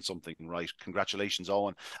night, you're doing something right. Congratulations,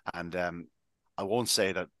 Owen. And I won't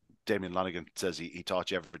say that Damien Lonigan says he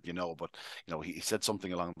taught you everything but he said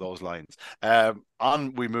something along those lines.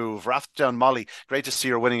 On we move. Rathdown Molly, great to see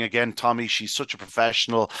her winning again, Tommy. She's such a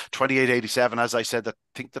professional. 28.87, as I said, I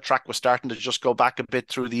think the track was starting to just go back a bit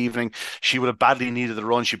through the evening. She would have badly needed the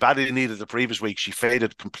run. She badly needed the previous week. She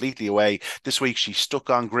faded completely away. This week she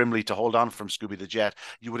stuck on grimly to hold on from Scooby the Jet.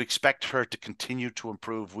 You would expect her to continue to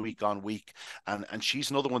improve week on week, and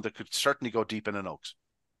she's another one that could certainly go deep in an Oaks.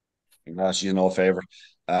 She's no favorite.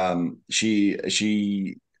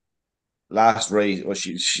 She last race, well,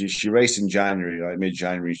 she raced in January, right,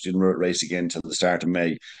 mid-January. She didn't race again until the start of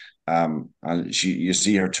May. And you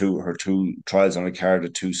see her two trials on a card, the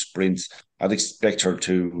 2 sprints. I'd expect her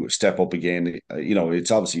to step up again.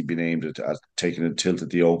 It's obviously been aimed at taking a tilt at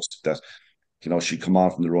the Oaks that she come on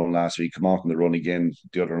from the run last week, come on from the run again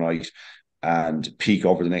the other night, and peak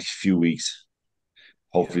over the next few weeks.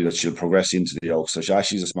 Hopefully that she'll progress into the Oaks. So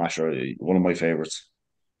she's a smasher, one of my favourites.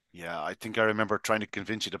 Yeah, I think I remember trying to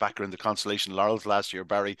convince you to back her in the Consolation Laurels last year,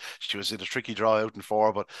 Barry. She was in a tricky draw out in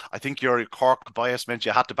 4, but I think your Cork bias meant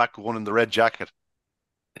you had to back one in the red jacket.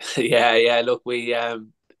 Yeah. Look, we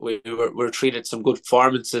treated some good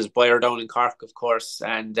performances by her down in Cork, of course,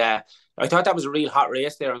 and I thought that was a real hot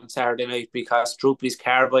race there on Saturday night because Droopy's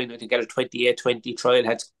Carbine, I think, at a 28-20 trial,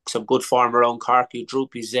 had some good form around Cork.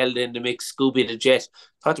 Droopy, Zelda in the mix, Scooby the Jet. I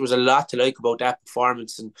thought there was a lot to like about that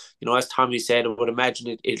performance, and as Tommy said, I would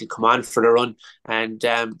imagine it'll come on for the run, and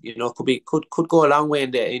could go a long way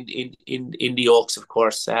in the Oaks, of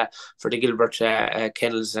course, for the Gilbert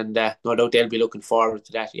kennels, and no doubt they'll be looking forward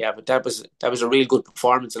to that. Yeah, but that was a real good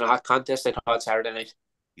performance in a hot contest, I thought, Saturday night.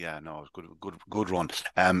 Yeah, no, good run.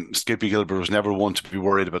 Skippy Gilbert was never one to be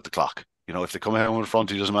worried about the clock. If they come out in front,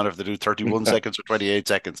 it doesn't matter if they do 31 seconds or 28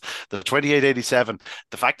 seconds. The 28.87,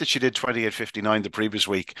 the fact that she did 28.59 the previous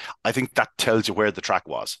week, I think that tells you where the track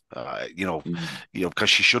was. Because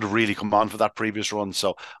she should have really come on for that previous run.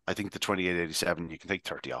 So I think the 28.87, you can take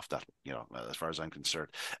 30 off that. As far as I'm concerned.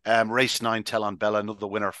 Race 9, Tell Bella, another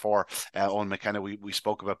winner for Owen McKenna. We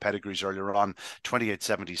spoke about pedigrees earlier on.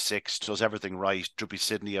 28.76 does everything right. Droopy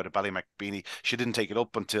Sydney out of Ballymacbeanie. She didn't take it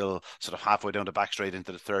up until sort of halfway down the back straight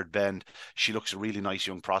into the third bend. She looks a really nice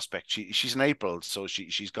young prospect. She's in April, so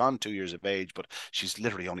she's gone 2 years of age, but she's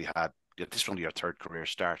literally only had this only her 3rd career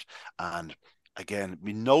start. And again,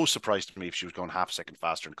 no surprise to me if she was going half a second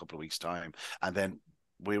faster in a couple of weeks' time. And then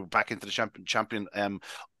we were back into the champion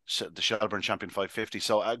the Shelbourne Champion 550.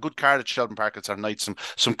 So a good card at Shelbourne Park at Saturday night.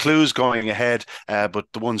 Some clues going ahead, but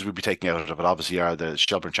the ones we'll be taking out of it obviously are the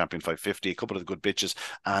Shelbourne Champion 550, a couple of the good bitches,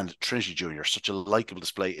 and Trinity Junior. Such a likeable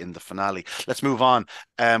display in the finale. Let's move on.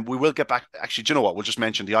 We will get back. Actually, do you know what? We'll just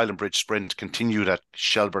mention the Island Bridge Sprint continued at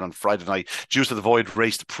Shelbourne on Friday night. Due to the Void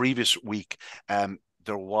race the previous week,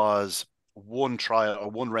 there was one trial or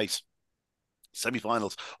one race.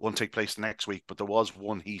 Semi-finals won't take place next week, but there was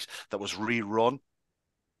one heat that was rerun.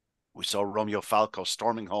 We saw Romeo Falco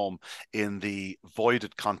storming home in the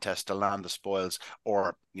voided contest to land the spoils,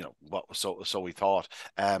 or so we thought.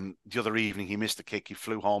 The other evening he missed the kick, he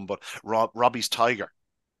flew home, but Robbie's Tiger,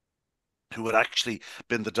 who had actually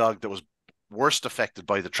been the dog that was worst affected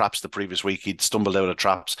by the traps the previous week. He'd stumbled out of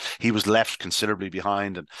traps. He was left considerably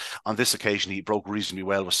behind, and on this occasion he broke reasonably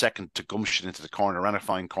well, was second to Gumption into the corner, ran a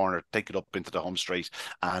fine corner, take it up into the home straight,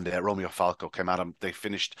 and Romeo Falco came at him. They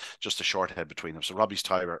finished just a short head between them. So Robbie's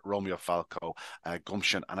Tiger, Romeo Falco,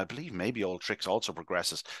 Gumption, and I believe maybe Old Tricks also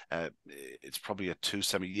progresses. It's probably a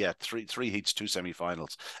three heats, two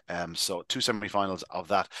semi-finals. So two semi-finals of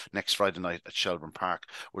that next Friday night at Shelbourne Park.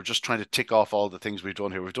 We're just trying to tick off all the things we've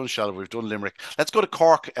done here. We've done Shelbourne, we've done Limerick. Let's go to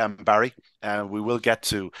Cork, Barry. We will get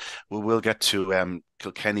to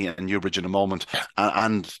Kilkenny and Newbridge in a moment,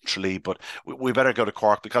 and Tralee, but we better go to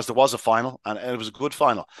Cork because there was a final, and it was a good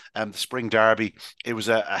final. The Spring Derby, it was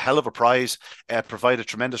a hell of a prize, provided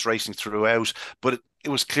tremendous racing throughout, but it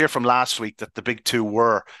was clear from last week that the big two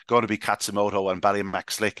were going to be Katsumoto and Ballymac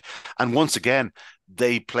Slick, and once again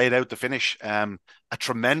they played out the finish. A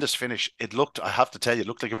tremendous finish. It looked, I have to tell you, it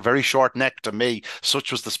looked like a very short neck to me.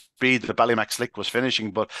 Such was the speed that Ballymac Slick was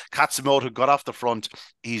finishing. But Katsumoto got off the front.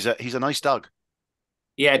 He's a nice dog.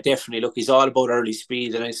 Yeah, definitely. Look, he's all about early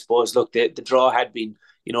speed, and I suppose, look, the draw had been,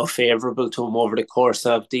 favourable to him over the course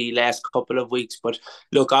of the last couple of weeks. But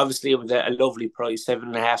look, obviously it was a lovely prize,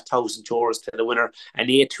 €7,500 to the winner, an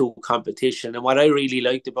A2 competition. And what I really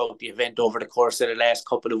liked about the event over the course of the last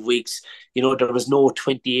couple of weeks, there was no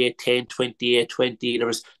 28-10, 28-20, there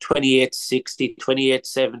was 28-60,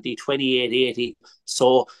 28-70, 28-80.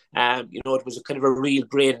 So, it was a kind of a real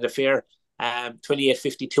graded affair.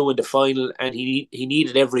 28-52 in the final, and he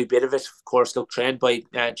needed every bit of it. Of course, look, trained by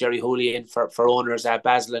Jerry Julian for owners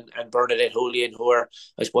Basil and Bernadette Julian, who are,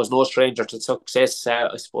 I suppose, no stranger to success.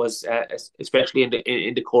 I suppose, especially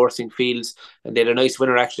in the coursing fields, and they had a nice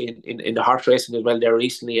winner actually in the horse racing as well there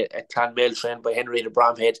recently at Clonmel, trained by Henrietta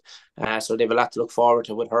Bromhead. So they have a lot to look forward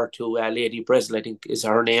to with her too. Lady Bresl, I think, is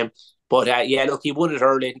her name. But look, he won it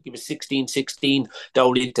early. I think he was 16-16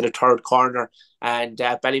 down into the third corner. And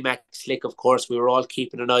Ballymac Slick, of course, we were all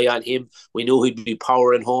keeping an eye on him. We knew he'd be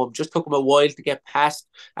powering home. Just took him a while to get past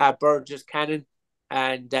Burgess Cannon.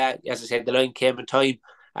 And as I said, the line came in time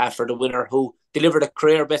for the winner, who delivered a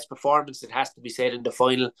career best performance, it has to be said, in the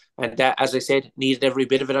final. And as I said, needed every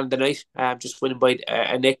bit of it on the night. Just winning by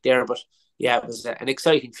a neck there. But yeah, it was an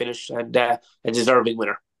exciting finish and a deserving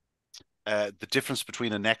winner. The difference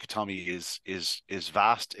between a neck, Tommy, is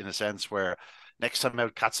vast in a sense where next time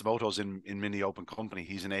out Katsumoto's in mini open company,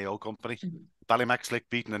 he's an AO company. Ballymac Slick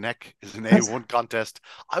beating a neck is an A1 contest.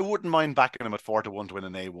 I wouldn't mind backing him at 4-1 to win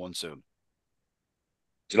an A1 soon.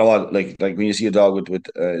 Do you know what? Like when you see a dog with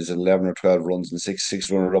is 11 or 12 runs and six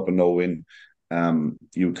runner up and no win,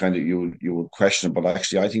 you would question it. But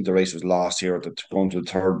actually, I think the race was lost here at going to the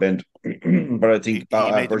third bend. But I think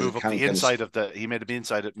he made the move up the inside of the. He made the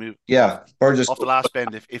inside of move. Yeah, Burgess off the last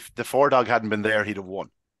bend. If the four dog hadn't been there, he'd have won.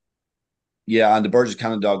 Yeah, and the Burgess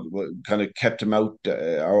Cannon dog kind of kept him out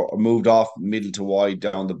or moved off middle to wide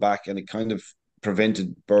down the back, and it kind of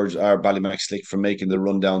prevented Ballymac Slick from making the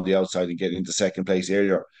run down the outside and getting into second place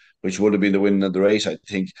area, which would have been the winning of the race, I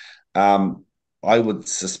think. I would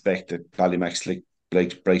suspect that Ballymac Slick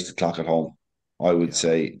breaks the clock at home. I would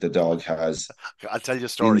say the dog has I'll tell you a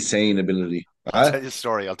story. Insane ability. I'll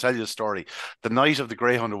tell you a story. The night of the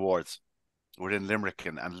Greyhound Awards, we're in Limerick,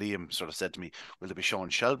 and Liam sort of said to me, will they be showing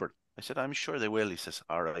Shelbourne? I said, I'm sure they will. He says,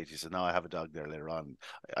 all right. He said, no, I have a dog there later on.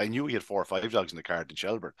 I knew he had 4 or 5 dogs in the card in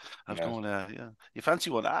Shelbourne. I was going, yeah, you fancy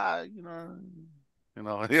one? Liam.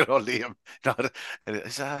 I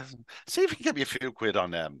said, see if you can get me a few quid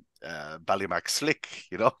on Ballymac Slick,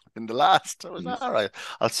 in the last. I was all right.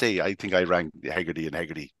 I'll see. I think I rang Hegarty, and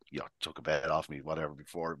Hegarty, took a bet off me, whatever,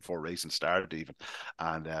 before racing started even.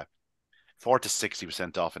 And 4 to 6, he was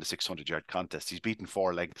sent off in a 600-yard contest. He's beaten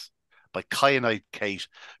 4 lengths by Kyanite Kate,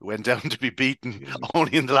 who went down to be beaten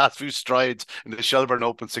only in the last few strides in the Shelbourne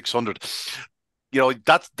Open 600.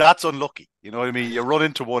 That's unlucky. You know what I mean? You run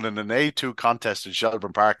into one in an A2 contest in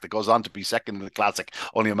Shelbourne Park that goes on to be second in the Classic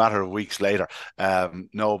only a matter of weeks later.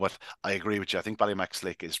 No, but I agree with you. I think Ballymac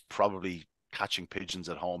Slick is probably catching pigeons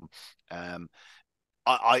at home.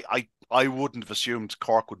 I wouldn't have assumed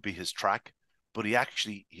Cork would be his track, but he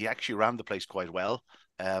actually ran the place quite well.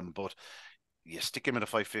 But you stick him in a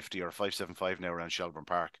 550 or a 575 now around Shelbourne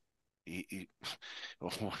Park, he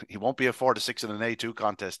won't be a 4-6 in an A2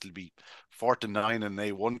 contest. He'll be 4-9 in an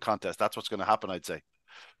A1 contest. That's what's going to happen, I'd say.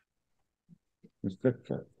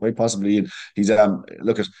 Quite possibly. He's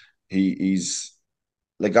look at he's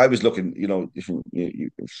like, I was looking, of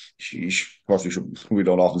course we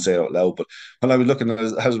don't often say it out loud, but when I was looking at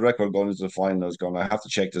his record going into the final, I was going, I have to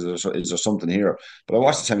check, is there something here? But I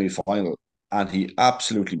watched the semi-final and he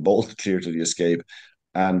absolutely bolted clear to the escape.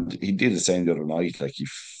 And he did the same the other night. Like, he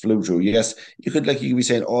flew through. Yes, you could be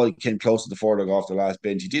saying, oh, he came close to the four off the last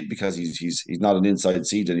bench. He did, because he's not an inside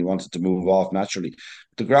seed and he wanted to move off naturally.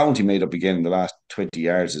 The ground he made up again in the last 20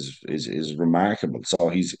 yards is remarkable. So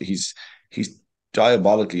he's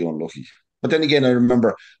diabolically unlucky. But then again, I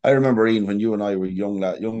remember Ian, when you and I were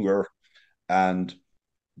younger, and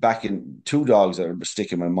back in two dogs that are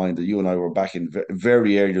sticking in my mind, that you and I were back in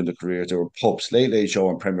very early in the careers. They were pups, Late Late Show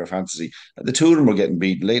and Premier Fantasy. The two of them were getting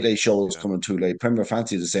beaten. Late Late Show was coming too late. Premier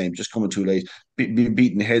Fantasy the same, just coming too late.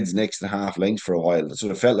 Beating heads next to half length for a while. That's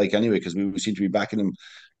what it felt like anyway, because we seemed to be backing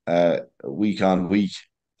them week on week,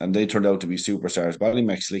 and they turned out to be superstars.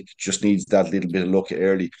 Ballymac Slick just needs that little bit of luck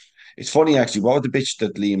early. It's funny, actually. What was the bitch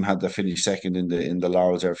that Liam had that finished second in the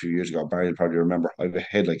Laurels there a few years ago? Barry will probably remember. I have a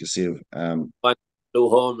head like a sieve. Flew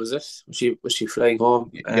home, was it? Was she flying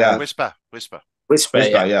home? Yeah. Whisper, yeah.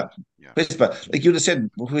 Whisper. Like you'd have said,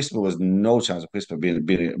 Whisper was no chance of Whisper being a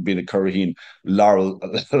Curraheen Laurel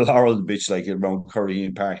bitch, like around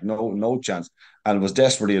Curraheen Park. No chance. And was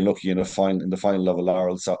desperately unlucky in the final of a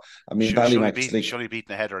Laurel. So I mean, Ballymac should have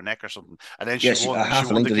beaten the head or neck or something. And then she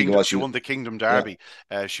won the Kingdom Derby.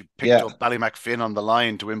 Yeah. She picked up Ballymac Finn on the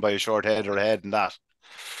line to win by a short head or a head, and that.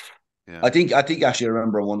 Yeah. I think actually I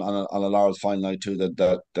remember one on a Laurel's final night too,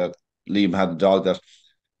 that Liam had a dog that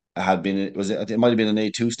had been, it might have been an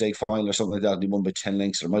A2 stake final or something like that, and he won by 10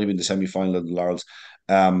 lengths, or it might have been the semi-final of the Laurels.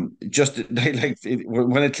 Just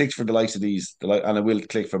when it clicks for the likes of these, and it will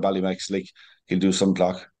click for Ballymac Slick, he'll do some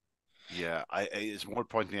clock. Yeah, it's more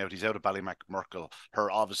pointing out he's out of Ballymac Merkel. Her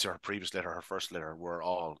previous litter, her first litter, were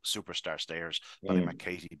all superstar stayers. Ballymac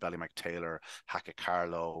Katie, Ballymac Taylor, Hacka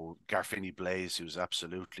Carlo, Garfini Blaze, who's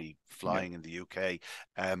absolutely flying in the UK.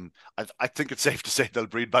 I think it's safe to say they'll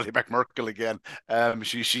breed Ballymac Merkel again.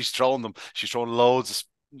 She's thrown them. She's thrown loads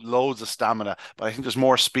of stamina, but I think there's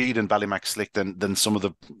more speed in Ballymac Slick than some of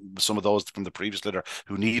those from the previous litter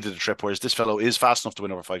who needed a trip, whereas this fellow is fast enough to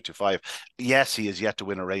win over 525. Yes, he is yet to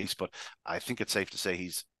win a race, but I think it's safe to say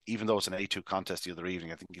even though it's an A2 contest the other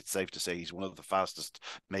evening, I think it's safe to say he's one of the fastest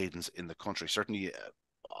maidens in the country. Certainly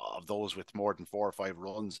of those with more than 4 or 5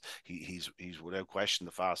 runs, he's without question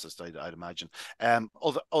the fastest, I'd imagine.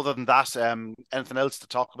 Other than that, anything else to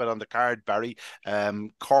talk about on the card, Barry?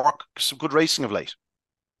 Cork, some good racing of late.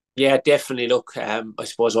 Yeah, definitely. Look, I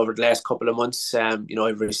suppose over the last couple of months,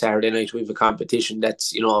 every Saturday night we have a competition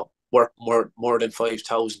that's, worth more than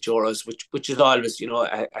 €5,000, which is always,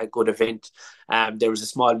 a good event. There was a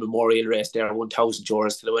small memorial race there,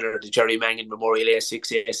 €1,000 to the winner of the Jerry Mangan Memorial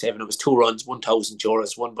A6, A7. It was 2 runs,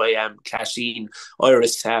 €1,000, won by Clasheen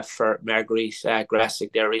Iris for Marguerite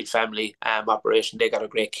Grassick, their real family operation. They got a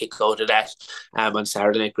great kick out of that on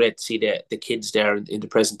Saturday night. Great to see the kids there in the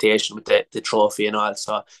presentation with the trophy and all.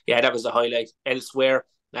 So yeah, that was the highlight. Elsewhere,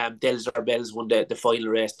 Delzer Bells won the final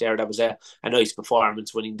race there. That was a nice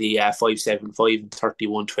performance, winning the 575 and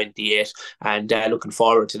 31.28. And looking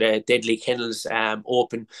forward to the Deadly Kennels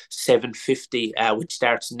Open 750, which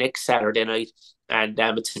starts next Saturday night. And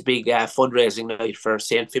it's a big fundraising night for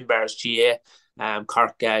St. Finbarr's GA.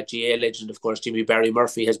 Cork GA legend, of course, Jimmy Barry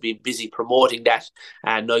Murphy, has been busy promoting that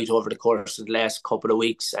night over the course of the last couple of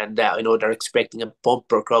weeks, and I know they're expecting a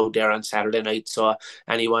bumper crowd there on Saturday night, so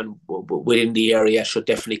anyone within the area should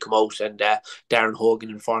definitely come out. And Darren Hogan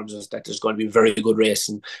informs us that there's going to be very good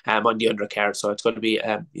racing on the undercard, so it's going to be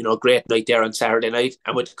a great night there on Saturday night.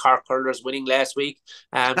 And with the Cork hurlers winning last week,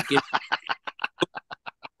 I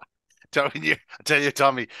tell you,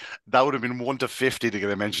 Tommy, that would have been 1 to 50 to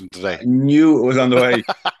get a mention today. I knew it was on the way.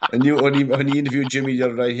 I knew when he interviewed Jimmy the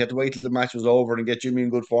other day, he had to wait till the match was over and get Jimmy in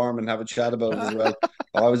good form and have a chat about it as well.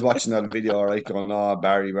 I was watching that video, all right, going, "Oh,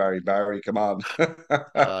 Barry, come on." Yeah.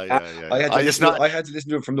 I had to listen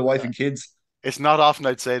to it from the wife and kids. It's not often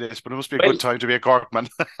I'd say this, but it must be a good time to be a Corkman.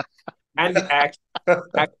 And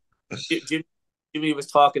Jimmy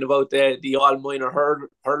was talking about the all minor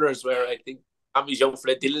hurlers, where I think Tommy's young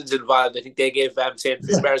fella Dylan's involved. I think they gave St.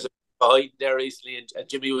 Finbarr's a behind there recently, and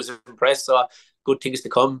Jimmy was impressed. So good things to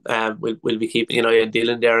come. We'll be keeping an eye on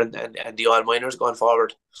Dylan there and the all minors going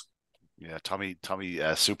forward. Yeah, Tommy,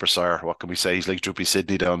 super sire. What can we say? He's like Droopy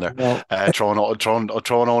Sydney down there, No. throwing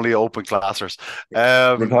only open classers.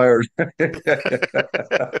 Retired.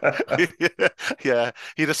 Yeah,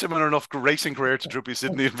 he had a similar enough racing career to Droopy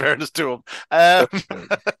Sydney, in fairness to him.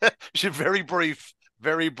 She's very brief,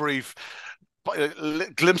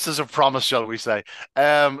 glimpses of promise, shall we say.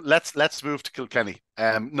 Let's move to Kilkenny.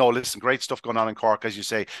 No, listen, great stuff going on in Cork, as you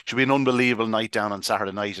say. Should be an unbelievable night down on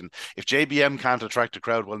Saturday night, and if JBM can't attract a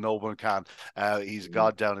crowd, well, no one can. He's a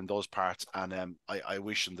god down in those parts, and I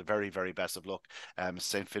wish him the very, very best of luck.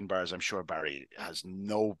 St. Finbarrs, I'm sure Barry has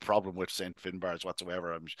no problem with St. Finbarrs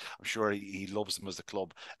whatsoever. I'm sure he loves them as a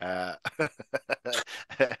club.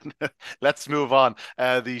 Let's move on.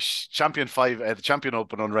 The Champion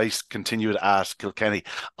Open race continued at Kilkenny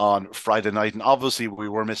on Friday night, and obviously we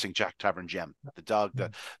were missing Jack Tavern Gem, the dog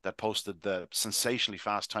that posted the sensationally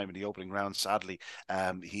fast time in the opening round. Sadly,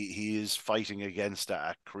 he is fighting against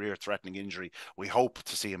a career-threatening injury. We hope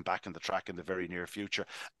to see him back in the track in the very near future.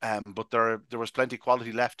 But there was plenty of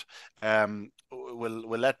quality left.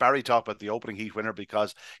 We'll let Barry talk about the opening heat winner,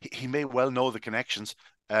 because he may well know the connections.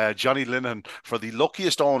 Johnny Linnen, for the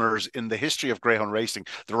luckiest owners in the history of greyhound racing,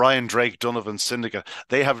 the Ryan Drake Donovan Syndicate,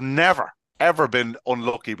 they have never ever been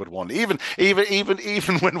unlucky with one. Even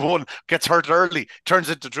when one gets hurt early, turns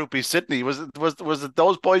into Droopy Sydney. Was it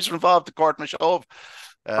those boys involved, the Court Mashove?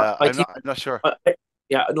 I'm not sure. I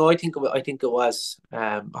think it was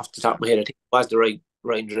off the top of my head. I think it was the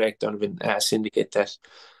Ryan Drake Donovan Syndicate that.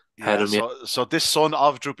 Yeah, so this son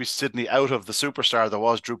of Droopy Sydney, out of the superstar that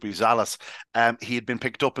was Droopy Zalas, he had been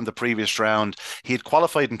picked up in the previous round. He had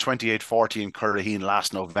qualified in 28:40 in Curraheen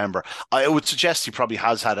last November. I would suggest he probably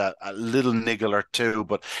has had a little niggle or two,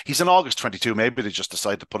 but he's in August 22. Maybe they just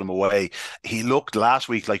decided to put him away. He looked last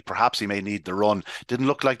week like perhaps he may need the run. Didn't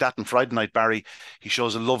look like that on Friday night, Barry. He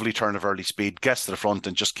shows a lovely turn of early speed, gets to the front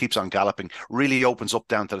and just keeps on galloping. Really opens up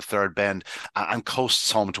down to the third bend and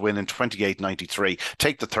coasts home to win in 28:93.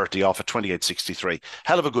 Take the 30 off at 28:63.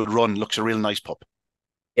 Hell of a good run. Looks a real nice pup.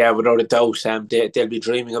 Yeah, without a doubt. They'll be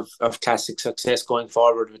dreaming of classic success going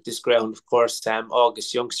forward with this ground, of course.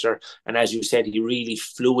 August youngster, and as you said, he really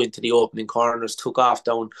flew into the opening corners, took off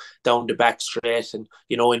down the back straight, and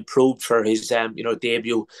improved for his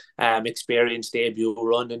debut debut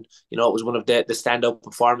run, and it was one of the standout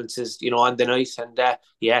performances on the night, and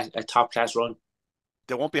a top class run.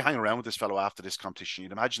 They won't be hanging around with this fellow after this competition.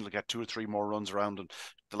 You'd imagine they'll get 2 or 3 more runs around in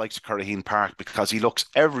the likes of Curraheen Park, because he looks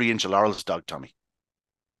every inch of Laurel's dog, Tommy.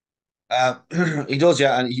 He does,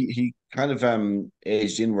 yeah, and he kind of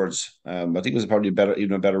aged inwards. I think it was probably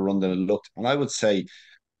even a better run than it looked. And I would say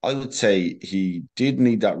he did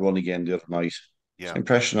need that run again the other night. Yeah. The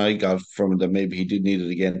impression I got from him that maybe he did need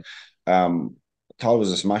it again. Thought it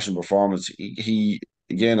was a smashing performance. He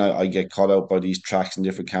again, I get caught out by these tracks and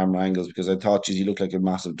different camera angles, because I thought, geez, he looked like a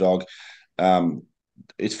massive dog.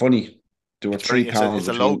 It's funny. There were it's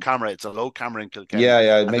a low camera. It's a low camera in Kilkenny.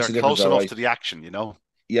 Yeah, it makes a difference. Close enough to the action,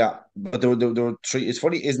 Yeah, but there were 3. It's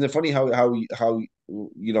funny, isn't it? Funny how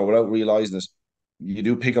without realizing this, you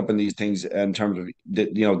do pick up in these things in terms of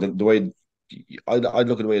the way. I'd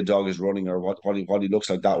look at the way a dog is running, or what he looks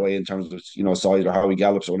like that way in terms of size, or how he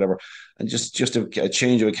gallops or whatever, and just a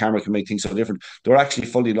change of a camera can make things so different. They're actually,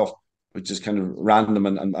 fully enough, which is kind of random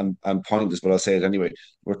and pointless, but I'll say it anyway.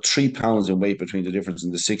 We're 3 pounds in weight between the difference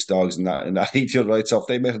in the 6 dogs in that heat, right? So if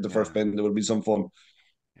they met at the first bend, there would be some fun.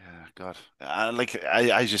 Yeah, God,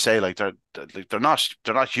 as you say, they're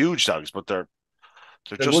not huge dogs, but they're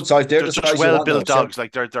just good size. They're just well-built dogs.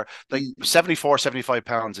 Like they're like 74, 75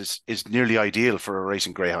 pounds is nearly ideal for a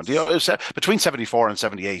racing greyhound. Between 74 and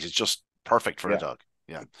 78 is just perfect for a dog.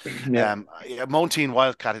 Yeah. Montine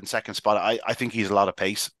Wildcat in second spot. I think he's a lot of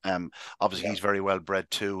pace. Obviously he's very well bred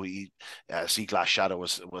too. Sea Glass Shadow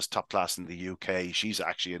was top class in the UK. She's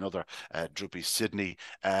actually another Droopy Sydney.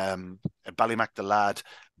 Ballymac the Lad,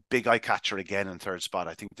 big eye catcher again in third spot.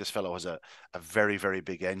 I think this fellow has a very, very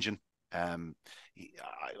big engine.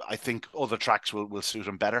 I think other tracks will suit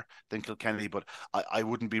him better than Kilkenny, but I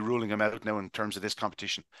wouldn't be ruling him out now in terms of this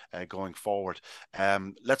competition going forward.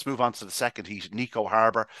 Let's move on to the second heat. Nico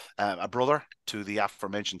Harbour, a brother to the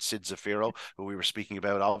aforementioned Sid Zafiro, who we were speaking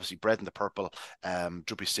about, obviously bred in the purple.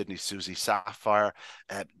 Droopy Sydney, Susie Sapphire,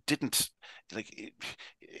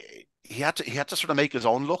 he had to sort of make his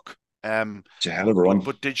own look. It's a hell of a run,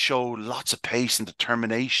 but did show lots of pace and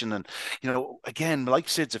determination, and again, like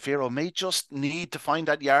Sid Zafiro, may just need to find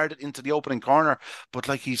that yard into the opening corner, but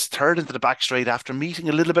he's third into the back straight after meeting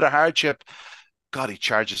a little bit of hardship. God, he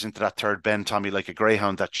charges into that third bend, Tommy, like a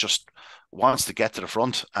greyhound that just wants to get to the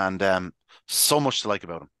front, and So much to like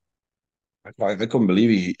about him. I couldn't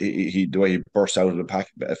believe he the way he burst out of the pack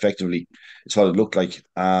effectively. It's what it looked like.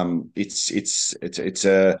 It's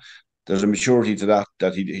there's a maturity to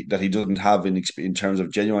that he doesn't have in terms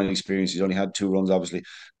of genuine experience. He's only had 2 runs, obviously.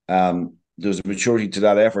 There's a maturity to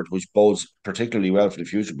that effort, which bodes particularly well for the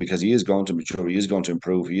future because he is going to mature, he is going to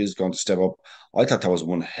improve, he is going to step up. I thought that was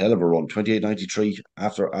one hell of a run, 28.93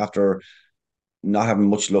 after not having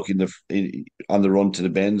much luck on the run to the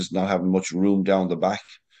bends, not having much room down the back.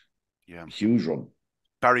 Yeah. Huge run.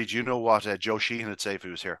 Barry, do you know what Joe Sheehan would say if he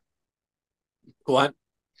was here? Go on.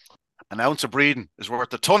 An ounce of breeding is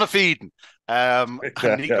worth a ton of feeding. And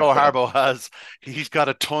Nico Harbo he's got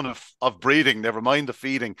a ton of breeding, never mind the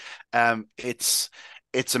feeding. It's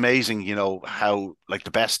amazing, how like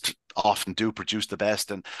the best often do produce the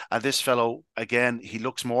best. And this fellow, again, he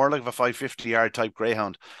looks more like a 550-yard type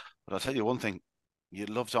greyhound. But I'll tell you one thing, you'd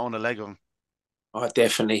love to own a leg of him. Oh,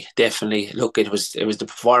 definitely. Look, it was the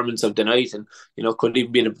performance of the night, and couldn't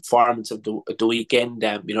even be the performance of the weekend.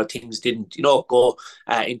 Things didn't go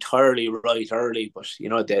entirely right early, but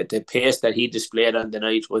the pace that he displayed on the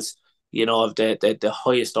night was of the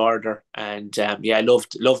highest order, and I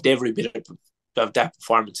loved every bit of that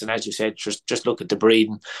performance. And as you said, just look at the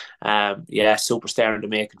breeding. Superstar in the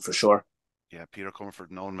making for sure. Yeah, Peter Comerford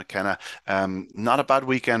and Owen McKenna. Not a bad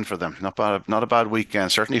weekend for them. Not a bad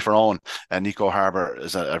weekend. Certainly for Owen. Nico Harbour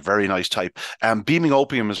is a very nice type. Beaming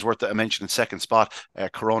Opium is worth a mention in second spot.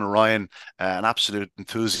 Corona Ryan, an absolute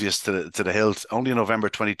enthusiast to the hilt. Only a November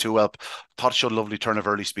 22 help. Thought it showed a lovely turn of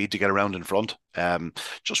early speed to get around in front.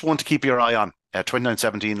 Just one to keep your eye on.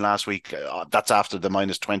 29.17 last week. That's after the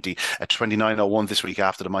 -20. 29.01 this week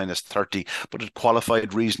after the -30. But it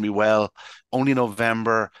qualified reasonably well. Only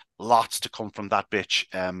November. Lots to come from that bitch.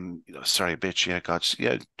 Sorry, bitch. Yeah, God.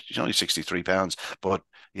 Yeah, she's only 63 pounds. But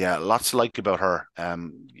yeah, lots to like about her.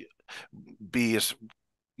 Be it,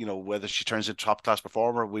 whether she turns into top class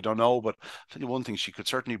performer, we don't know. But I'll tell you one thing, she could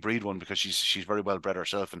certainly breed one because she's very well bred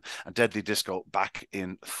herself. And Deadly Disco back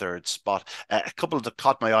in third spot. A couple that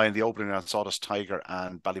caught my eye in the opening round, Sawdust Tiger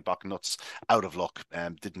and Ballybock Nuts, out of luck.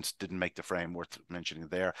 Didn't make the frame, worth mentioning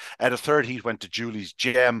there. The third heat went to Julie's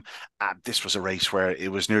Gem. This was a race where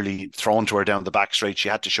it was nearly thrown to her down the back straight. She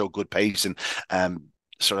had to show good pace and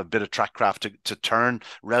sort of a bit of track craft to turn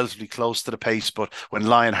relatively close to the pace. But when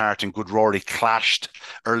Lionheart and Good Rory clashed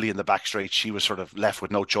early in the back straight, she was sort of left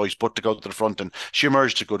with no choice but to go to the front, and she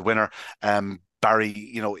emerged a good winner. Barry,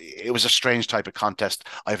 it was a strange type of contest.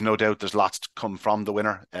 I have no doubt there's lots to come from the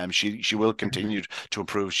winner. She will continue to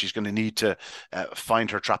improve. She's going to need to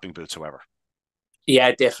find her trapping boots, however.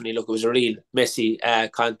 Yeah, definitely. Look, it was a real messy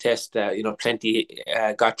contest. Plenty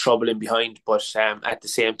got trouble in behind, but at the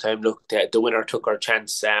same time, look, the winner took her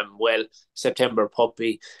chance. September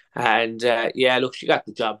puppy, and look, she got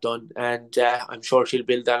the job done, and I'm sure she'll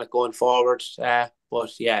build on it going forward.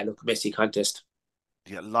 But yeah, look, messy contest.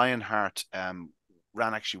 Yeah, Lionheart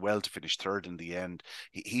ran actually well to finish third in the end.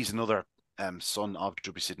 He's another son of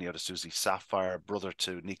Druby Sydney out of Susie Sapphire, brother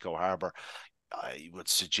to Nico Harbour. I would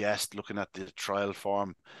suggest, looking at the trial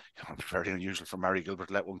form, very unusual for Mary Gilbert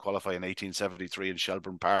to let one qualify in 1873 in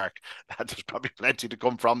Shelbourne Park. There's probably plenty to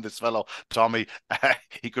come from this fellow, Tommy.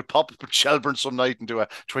 He could pop up at Shelbourne some night and do a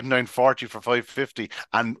 29.40 for 550,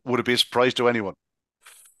 and would it be a surprise to anyone?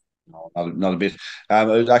 No, not a bit. It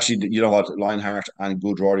was actually, you know what, Lionheart and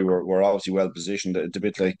Good Rory were obviously well positioned. It's a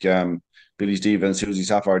bit like Billy Steve and Susie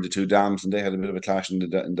Sapphire, the two dams, and they had a bit of a clash in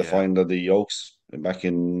the final of the Oaks back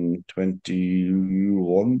in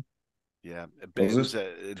 21. Yeah, Was it was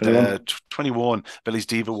it 21? 21. Billy's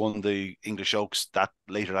Diva won the English Oaks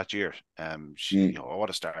later that year. She, what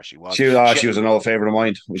a star she was. She was an old favourite of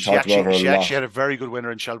mine. We talked about her a lot. She actually had a very good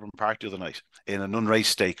winner in Shelbourne Park the other night in an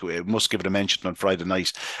unraced stake. We must give it a mention on Friday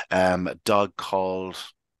night. A dog called,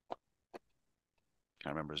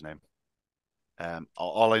 can't remember his name.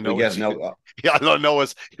 All I know is all I know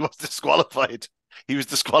is he was disqualified. He was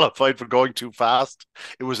disqualified for going too fast.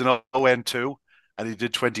 It was an ON2. And he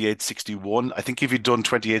did 28.61. I think if he'd done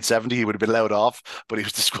 28.70, he would have been allowed off, but he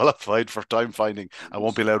was disqualified for time finding and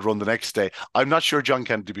won't be allowed to run the next day. I'm not sure John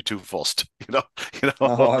Kennedy would be too fussed, No.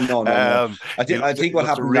 I think what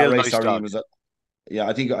happened in that race, was that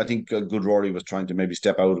I think Good Rory was trying to maybe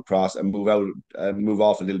step out across and move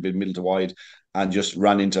off a little bit middle to wide, and just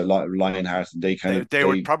ran into Lionheart. They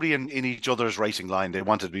were probably in each other's racing line. They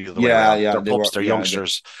wanted to be the other way around. They're pups, they're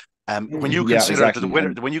youngsters. When you consider exactly.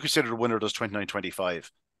 When you consider the winner does 29.25,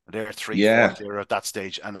 they're 3-4 at that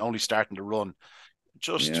stage and only starting to run.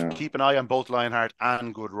 Just keep an eye on both Lionheart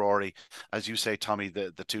and Good Rory. As you say, Tommy,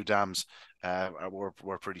 the two dams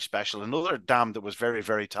were pretty special. Another dam that was very,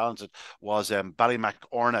 very talented was Ballymac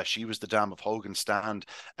Orna. She was the dam of Hogan Stand,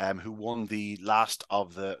 who won the last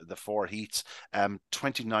of the four heats,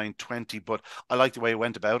 29-20. But I like the way it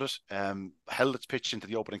went about it. Held its pitch into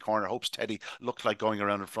the opening corner. Hopes Teddy looked like going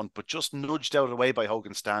around in front, but just nudged out of the way by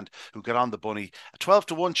Hogan Stand, who got on the bunny. A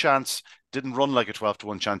 12-1 chance. Didn't run like a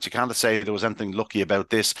 12-1 chance. You can't say there was anything lucky about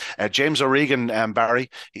this. James O'Regan, Barry,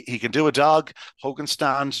 he can do a dog. Hogan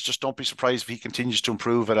Stands, just don't be surprised if he continues to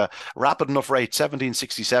improve at a rapid enough rate.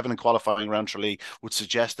 17.67 in qualifying round Tralee would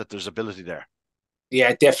suggest that there's ability there.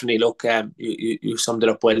 Yeah, definitely. Look, you summed it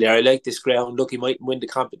up well there. I like this Greyhound. Look, he might win the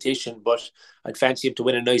competition, but I'd fancy him to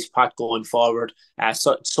win a nice pot going forward.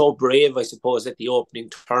 So brave, I suppose, at the opening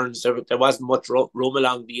turns. There wasn't much room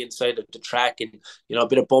along the inside of the track, and a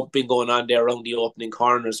bit of bumping going on there around the opening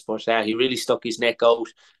corners. But he really stuck his neck out,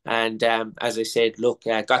 and as I said, look,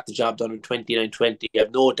 got the job done in 29-20. I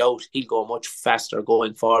have no doubt he'll go much faster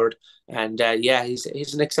going forward. And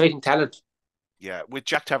he's an exciting talent. Yeah, with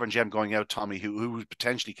Jack Tavern Gem going out, Tommy, who was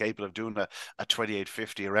potentially capable of doing a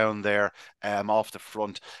 28.50 around there off the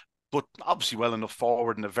front, but obviously well enough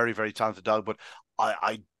forward and a very, very talented dog. But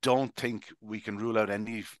I don't think we can rule out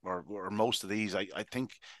any or most of these. I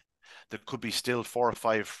think there could be still 4 or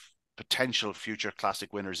 5 potential future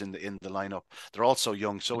classic winners in the lineup. They're all so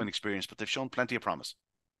young, so inexperienced, but they've shown plenty of promise.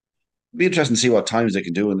 Be interesting to see what times they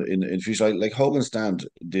can do in future. Like Hogan Stand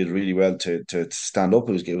did really well to stand up.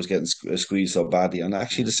 It was getting squeezed so badly, and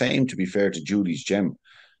actually the same, to be fair, to Julie's Gem,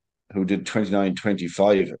 who did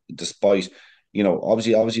 29-25, despite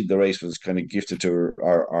obviously the race was kind of gifted to her.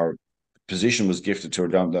 Our position was gifted to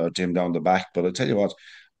her to him down the back. But I tell you what,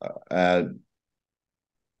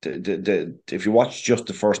 if you watch just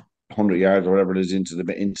the first 100 yards or whatever it is into the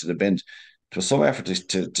bend, it was some effort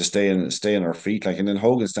to stay in our feet. Like, and then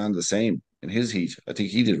Hogan Stand the same in his heat. I think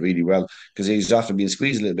he did really well because he's after being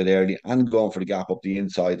squeezed a little bit early and going for the gap up the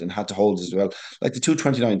inside and had to hold as well. Like the two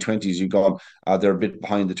 29-20s, you've gone, they're a bit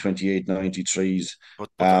behind the 28-93s. But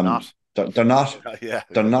they're not. They're not. Yeah,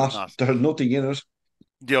 they're not. There's nothing in it.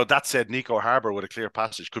 That said, Nico Harbour with a clear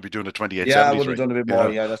passage could be doing a 28.70. Yeah, I would have done a bit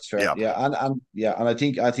more. Yeah, that's fair. Yeah, and I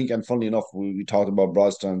think, and funnily enough, we talked about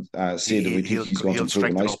Broadstone Sid, and we think he's going to improve a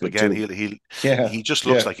nice bit again. Too. He just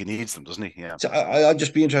looks like he needs them, doesn't he? Yeah. So I'd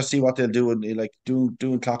just be interested to see what they'll do, and like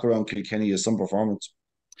doing clock around Kilkenny as some performance.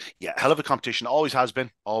 Yeah, hell of a competition. Always has been,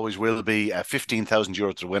 always will be. 15,000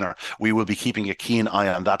 euro to the winner. We will be keeping a keen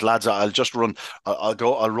eye on that, lads. I'll just run. I'll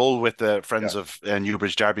roll with the friends of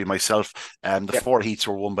Newbridge Derby myself. The 4 heats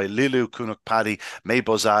were won by Lilu, Kunuk Paddy, May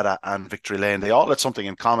Bozada, and Victory Lane. They all had something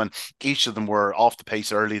in common. Each of them were off the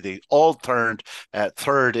pace early. They all turned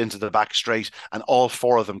third into the back straight, and all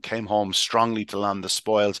 4 of them came home strongly to land the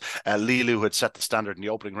spoils. Lilu, who had set the standard in the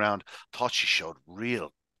opening round, thought she showed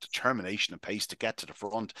real determination and pace to get to the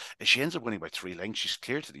front. And she ends up winning by 3 lengths. She's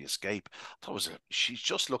clear to the escape. She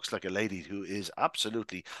just looks like a lady who is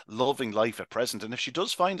absolutely loving life at present. And if she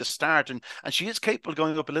does find a start, and she is capable of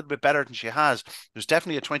going up a little bit better than she has, there's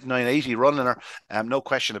definitely a 29.80 run in her. No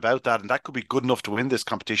question about that. And that could be good enough to win this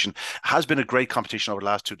competition. Has been a great competition over the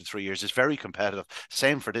last 2 to 3 years. It's very competitive.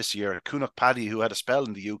 Same for this year. Kunuk Paddy, who had a spell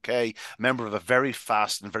in the UK, member of a very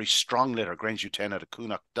fast and very strong litter, Grange U10 out of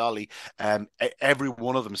Kunuk Dolly. Every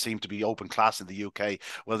one of them seemed to be open class in the UK.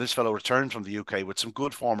 Well, this fellow returned from the UK with some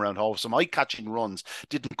good form around home. Some eye-catching runs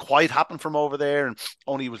didn't quite happen from over there, and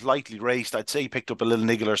only was lightly raced. I'd say he picked up a little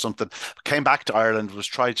niggle or something. Came back to Ireland, was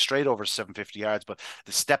tried straight over 750 yards, but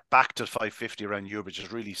the step back to 550 around Newbridge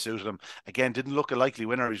has really suited him. Again, didn't look a likely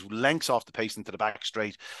winner. He's lengths off the pace into the back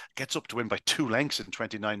straight. Gets up to win by 2 lengths in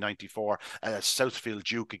 29.94. Southfield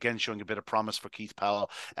Duke, again, showing a bit of promise for Keith Powell.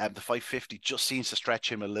 The 550 just seems to stretch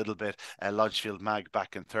him a little bit. Lodgefield Mag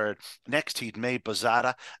back in third. Next heat, May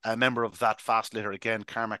Bozada, a member of that fast litter again.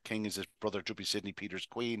 Carmack King is his brother, Juppy Sydney Peters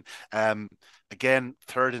Queen. Again,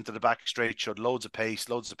 third into the back straight, showed loads of pace,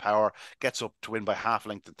 loads of power, gets up to win by half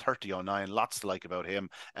length in 30.09. Lots to like about him.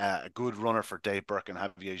 A good runner for Dave Burke and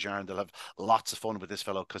Javier Jarn. They'll have lots of fun with this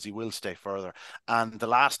fellow because he will stay further. And the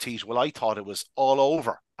last heat, well, I thought it was all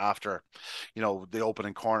over after, the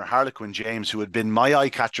opening corner. Harlequin James, who had been my eye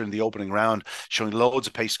catcher in the opening round, showing loads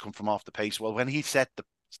of pace come from off the pace. Well, when he set the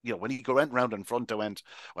when he went round in front, I went,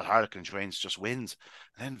 well, Harlequin James just wins.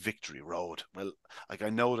 And then Victory Road. Well, like, I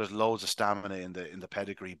know there's loads of stamina in the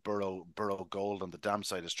pedigree. Burrow Gold on the dam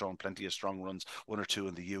side has thrown plenty of strong runs, 1 or 2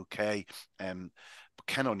 in the UK. But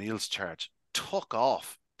Ken O'Neill's charge took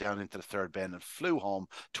off down into the third bend and flew home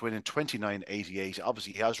to win in 29.88.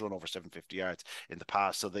 Obviously, he has run over 750 yards in the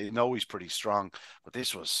past, so they know he's pretty strong. But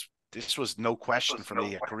this was no question for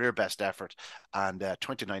me a career best effort, and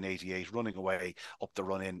 29.88 running away up the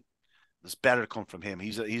run in. there's better to come from him.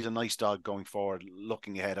 He's a nice dog going forward,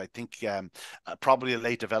 looking ahead. I think probably a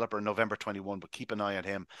late developer, November 21, but keep an eye on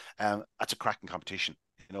him. That's a cracking competition.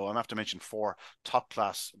 I'm going to have to mention 4 top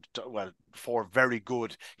class, 4 very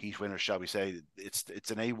good heat winners, shall we say. It's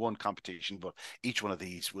an A1 competition, but each one of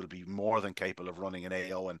these will be more than capable of running an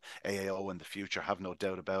AO and AAO in the future. Have no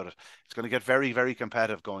doubt about it. It's going to get very, very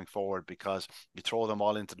competitive going forward, because you throw them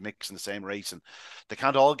all into the mix in the same race, and they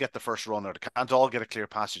can't all get the first run, or they can't all get a clear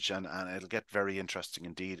passage, and it'll get very interesting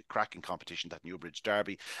indeed. Cracking competition, that Newbridge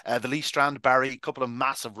Derby. The Lee Strand Barry, a couple of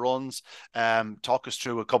massive runs. Talk us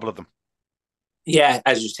through a couple of them. Yeah,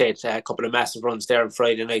 as you said, a couple of massive runs there on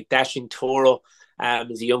Friday night. Dashing Toro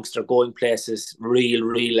as a youngster going places.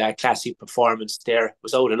 Real classy performance there.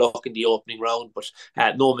 Was out of luck in the opening round, but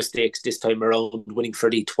no mistakes this time around. Winning for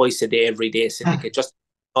the twice a day, every day syndicate. Just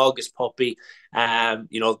August puppy,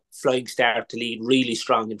 flying start to lead, really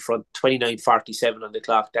strong in front, 29.47 on the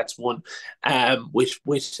clock. That's one with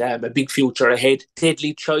a big future ahead.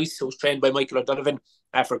 Deadly Choice, who was trained by Michael O'Donovan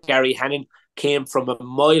for Gary Hannon, came from a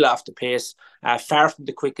mile off the pace, far from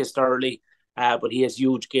the quickest early, but he has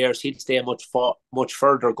huge gears. He'd stay much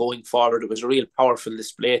further going forward. It was a real powerful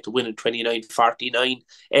display to win in 29.49.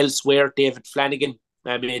 Elsewhere, David Flanagan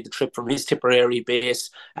made the trip from his Tipperary base.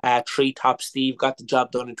 Three Top Steve got the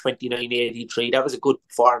job done in 29.83. That was a good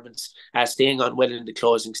performance, staying on well in the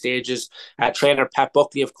closing stages. Trainer Pat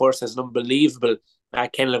Buckley, of course, has an unbelievable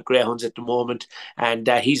kennel of greyhounds at the moment, and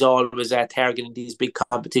he's always targeting these big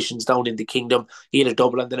competitions down in the kingdom. He had a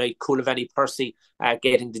double on the night. Coulivanny Percy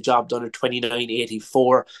getting the job done at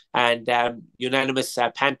 29.84, and unanimous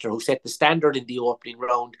Panther, who set the standard in the opening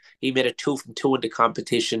round. He made a 2 from 2 in the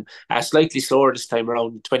competition, slightly slower this time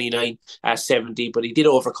around, 29.70, but he did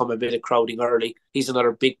overcome a bit of crowding early. He's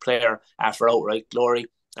another big player for Outright Glory.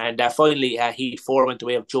 And finally, Heat 4 went the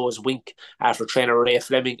way of Joe's Wink for trainer Ray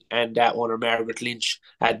Fleming and owner Margaret Lynch.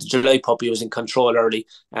 The July puppy was in control early,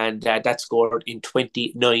 and that scored in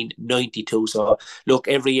 29.92. So, look,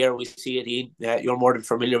 every year we see it, Ian. You're more than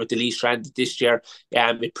familiar with the Lee Strand this year.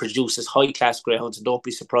 It produces high-class greyhounds, and don't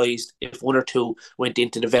be surprised if 1 or 2 went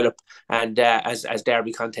in to develop and as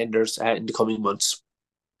derby contenders in the coming months.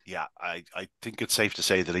 Yeah, I think it's safe to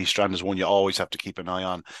say that Lee Strand is one you always have to keep an eye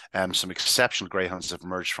on. Some exceptional greyhounds have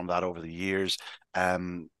emerged from that over the years.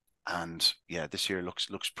 And yeah, this year looks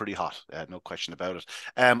pretty hot, no question about it.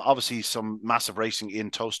 Obviously, some massive racing in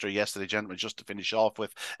Towcester yesterday, gentlemen, just to finish off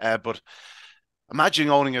with. But imagine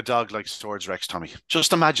owning a dog like Swords Rex, Tommy.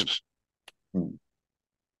 Just imagine it.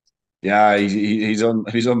 Yeah, he's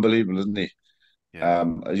unbelievable, isn't he? Yeah.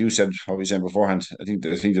 As you said, what we said beforehand, I think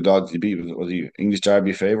the dog he beat was the English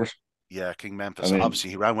Derby favourite. Yeah, King Memphis. I mean, obviously,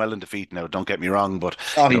 he ran well in defeat. Now, don't get me wrong, but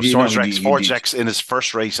Swords Rex in his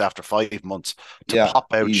first race after 5 months to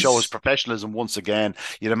pop out, show his professionalism once again.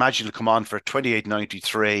 You'd imagine he'll come on for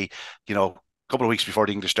 28.93. A couple of weeks before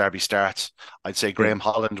the English Derby starts. I'd say Graham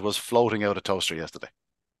Holland was floating out of Towcester yesterday.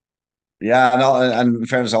 Yeah, no, and in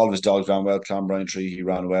fairness, all of his dogs ran well. Clanbrine he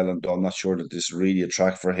ran well, and I'm not sure that this is really a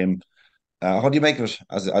track for him. What do you make of it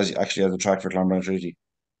as a track for Clanbrine?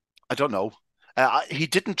 I don't know. He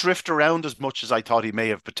didn't drift around as much as I thought he may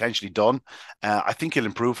have potentially done. I think he'll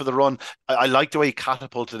improve for the run. I like the way he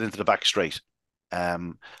catapulted into the back straight.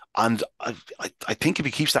 And I think if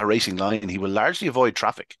he keeps that racing line, he will largely avoid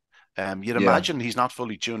traffic. You'd imagine he's not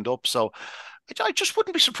fully tuned up. So I just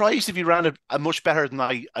wouldn't be surprised if he ran a much better than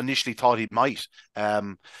I initially thought he might.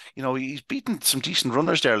 He's beaten some decent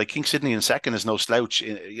runners there, like King Sydney in second is no slouch.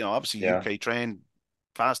 Obviously UK trained,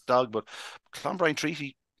 fast dog, but Clanbrine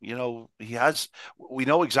Treaty, we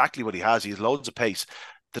know exactly what he has. He has loads of pace.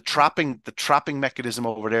 The trapping mechanism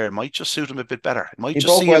over there might just suit him a bit better. It might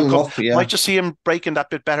just see him breaking that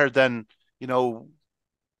bit better than,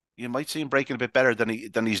 you might see him breaking a bit better than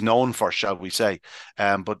he's known for, shall we say.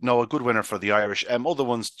 But no, a good winner for the Irish. Other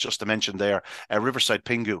ones just to mention there, Riverside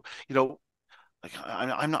Pingu.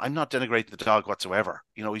 I'm not denigrating the dog whatsoever.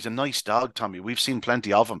 He's a nice dog, Tommy. We've seen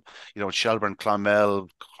plenty of him. Shelbourne, Clonmel,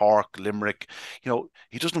 Cork, Limerick.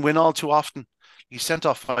 He doesn't win all too often. He's sent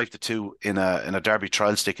off 5-2 in a Derby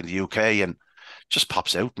trial stick in the UK and just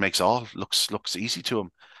pops out, makes all looks easy to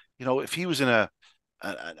him. If he was in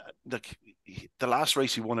the last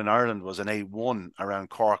race he won in Ireland was an A1 around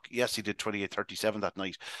Cork. Yes, he did 28.37 that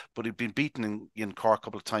night, but he'd been beaten in Cork a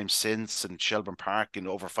couple of times since, and Shelbourne Park in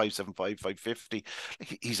over 5.75, 5.50.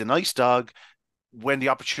 He's a nice dog. When the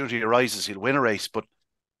opportunity arises, he'll win a race. But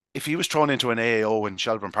if he was thrown into an AAO in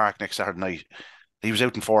Shelbourne Park next Saturday night, he was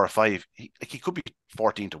out in 4 or 5. He could be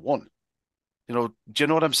 14-1. Do you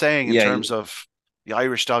know what I'm saying in terms of the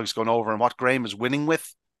Irish dogs going over and what Graham is winning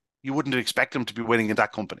with? You wouldn't expect him to be winning in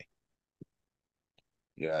that company.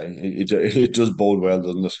 Yeah, it does bode well,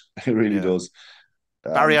 doesn't it? It really Yeah. does.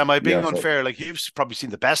 Barry, am I Yeah, being so unfair? Like, you've probably seen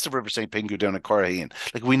the best of River St. Pingu down in Corraheen.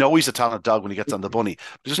 Like, we know he's a talented dog when he gets on the bunny,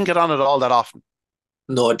 but he doesn't get on it all that often.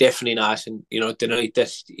 No, definitely not. And the night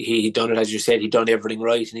that he done it, as you said, he done everything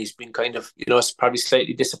right, and he's been kind of, it's probably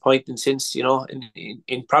slightly disappointing since,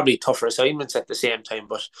 in probably tougher assignments at the same time.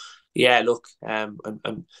 But yeah, look, I'm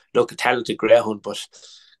look a talented greyhound, but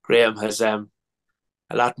Graham has a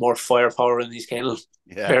lot more firepower in these kennel.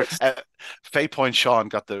 Yeah. Fay Point Sean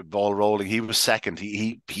got the ball rolling. He was second.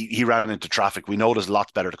 He ran into traffic. We know there's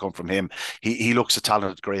lots better to come from him. He looks a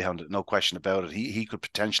talented greyhound, no question about it. He could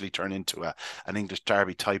potentially turn into an English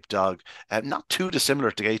Derby type dog. Not too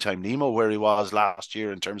dissimilar to Gaytime Nemo, where he was last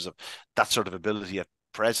year in terms of that sort of ability at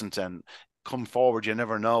present. And come forward, you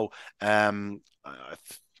never know.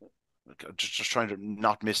 Just trying to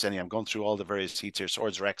not miss any. I'm going through all the various heats here.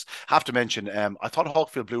 Swords Rex. Have to mention, I thought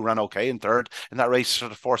Hawkfield Blue ran okay in third in that race,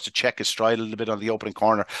 sort of forced to check his stride a little bit on the opening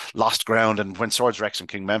corner, lost ground. And when Swords Rex and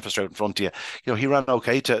King Memphis are out in front of you, he ran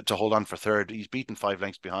okay to hold on for third. He's beaten 5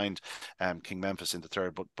 lengths behind King Memphis in the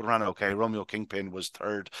third, but ran okay. Romeo Kingpin was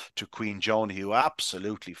third to Queen Joni, who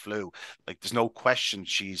absolutely flew. Like, there's no question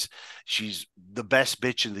she's the best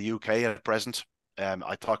bitch in the UK at present.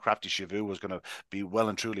 I thought Crafty Chivu was going to be well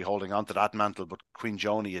and truly holding on to that mantle, but Queen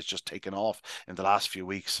Joni has just taken off in the last few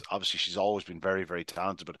weeks. Obviously, she's always been very, very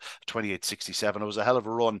talented, but 28.67, it was a hell of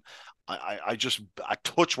a run. I just a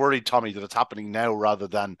touch worried, Tommy, that it's happening now rather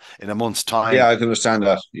than in a month's time. yeah, I can understand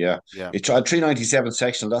that. Yeah, Yeah. it's a 397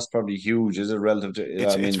 sectional. That's probably huge. Is it relative to?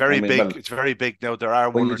 It's very big. Well, It's very big. Now, there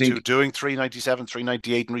are when one you or two think, doing 397,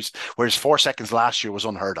 398 in recent, whereas 4 seconds last year was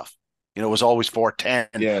unheard of. It was always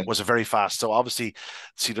 4:10 yeah, was a very fast. So obviously,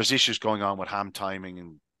 see, there's issues going on with ham timing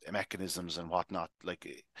and mechanisms and whatnot. Like,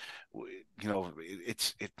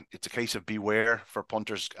 it's a case of beware for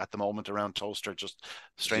punters at the moment around Towcester. Just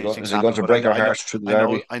strange things is it going happen. to But break our hearts through the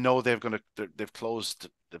derby? I know they've closed.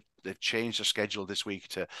 They've changed their schedule this week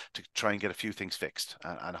to try and get a few things fixed,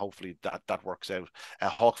 and hopefully that works out.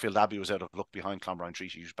 Hawkfield Abbey was out of luck behind Clonbrine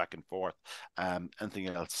Treaty, he was back and forth. Anything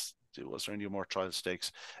else? Was there any more trial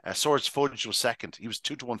stakes? Swords Fudge was second. He was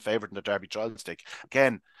 2-1 favourite in the Derby trial stake.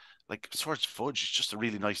 Again, like, Swords Fudge is just a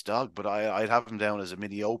really nice dog, but I'd have him down as a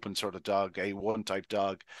mini open sort of dog, A1 type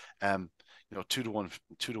dog.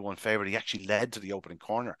 2-1 favourite. He actually led to the opening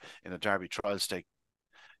corner in a Derby trial stake.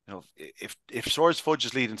 If Swords Fudge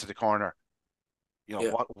is leading to the corner,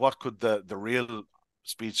 Yeah. what could the real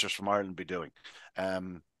speedsters from Ireland be doing?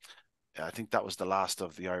 I think that was the last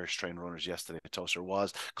of the Irish train runners yesterday. Towcester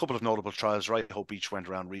was a couple of notable trials. Right Hope each went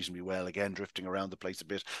around reasonably well. Again, drifting around the place a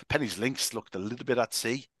bit. Penny's Lynx looked a little bit at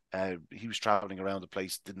sea. He was traveling around the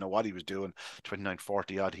place, didn't know what he was doing.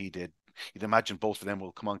 29.40 odd he did. You'd imagine both of them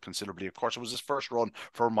will come on considerably. Of course, it was his first run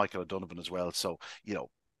for Michael O'Donovan as well. So, you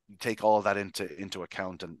take all that into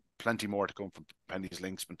account, and plenty more to come from Penny's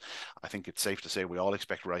Lynx. But I think it's safe to say we all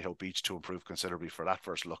expect Right Hope Beach to improve considerably for that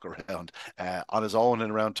first look around. On his own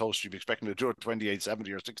and around Towcester, you'd be expecting to do a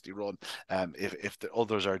 28.70 or 60 run. If the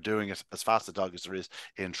others are doing it as fast a dog as there is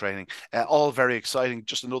in training. All very exciting.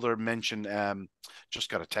 Just another mention, just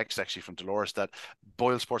got a text actually from Dolores that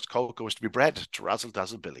Boyle Sports Cocoa is to be bred to Razzle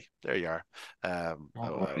Dazzle Billy. There you are. A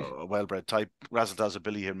well-bred type. Razzle Dazzle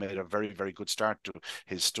Billy had made a very, very good start to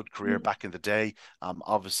his stud career back in the day.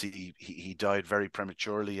 Obviously, he died very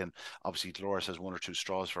prematurely, and obviously Dolores has one or two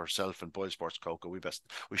straws for herself and Boyle Sports Cocoa. We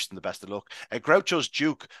wish them the best of luck. Groucho's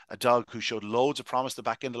Duke, a dog who showed loads of promise the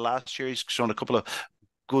back end of last year. He's shown a couple of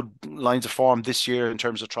good lines of form this year in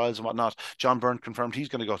terms of trials and whatnot. John Byrne confirmed he's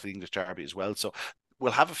going to go to the English Derby as well. So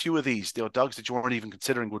we'll have a few of these, dogs that you weren't even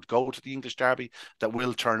considering would go to the English Derby that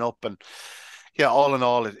will turn up. And yeah, all in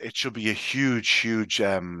all, it should be a huge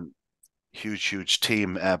team.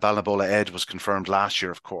 Balnabola Ed was confirmed last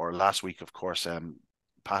week, of course.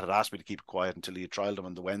 Pat had asked me to keep it quiet until he had trialled him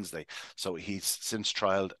on the Wednesday. So he's since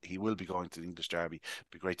trialled. He will be going to the English Derby.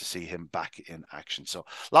 It'd be great to see him back in action. So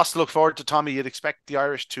lots to look forward to, Tommy. You'd expect the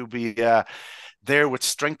Irish to be there with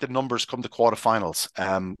strength in numbers come the quarterfinals.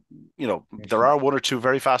 There are one or two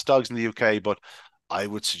very fast dogs in the UK, but I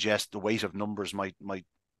would suggest the weight of numbers might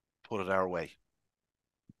put it our way.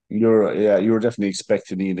 You were definitely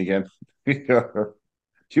expecting Ian again.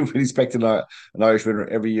 You've been expecting an Irish winner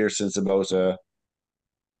every year since about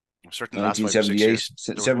Certainly, last 5 or 6 1978. years.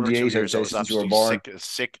 There was 1 or 2 78, I'd years I say, was since you were absolutely born.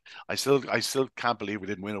 sick. I still can't believe we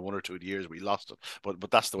didn't win a 1 or 2 years. We lost it,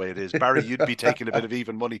 but that's the way it is. Barry, you'd be taking a bit of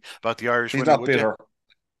even money about the Irish He's winning, not would you? bitter.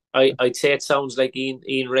 I'd say it sounds like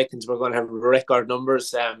Ian reckons we're going to have record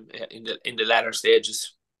numbers in the latter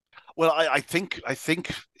stages. Well, I think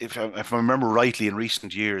if I remember rightly, in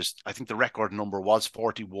recent years, I think the record number was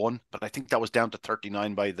 41, but I think that was down to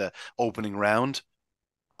 39 by the opening round.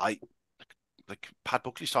 I like Pat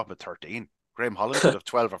Buckley's talking about 13. Graham Holland could have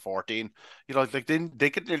 12 or 14. You know, like they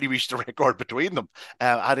could nearly reach the record between them.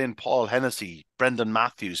 Add in Paul Hennessy, Brendan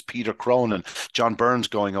Matthews, Peter Cronin, John Burns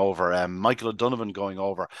going over, Michael O'Donovan going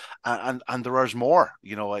over, and there is more.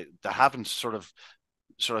 You know, that haven't sort of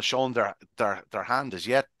shown their hand as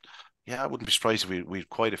yet. Yeah, I wouldn't be surprised if we had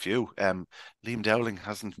quite a few. Liam Dowling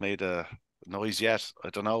hasn't made a noise yet. I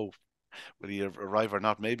don't know will he arrive or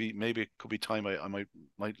not. Maybe it could be time I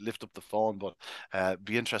might lift up the phone, but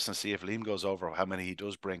be interesting to see if Liam goes over how many he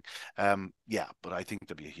does bring. Yeah, but I think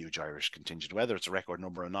there'll be a huge Irish contingent. Whether it's a record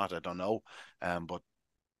number or not, I don't know. But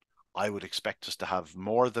I would expect us to have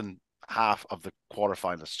more than half of the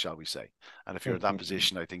quarterfinalists, shall we say? And if you're in that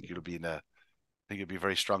position, I think you'll be in a I think it'd be a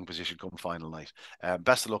very strong position come final night.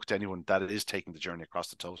 Best of luck to anyone that is taking the journey across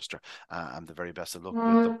the Towcester, and the very best of luck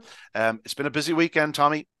with them. It's been a busy weekend,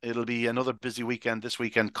 Tommy. It'll be another busy weekend this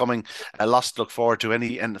weekend coming. Lots to look forward to.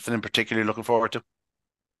 Anything in particular you're looking forward to?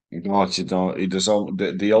 No, you know,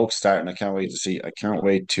 the Oaks starting. I can't wait to see. I can't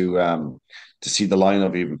wait to see the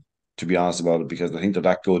lineup even. To be honest about it, because I think they're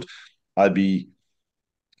that good. I'd be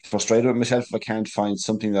frustrated with myself if I can't find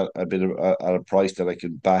something that a bit of, at a price that I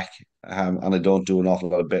could back. And I don't do an awful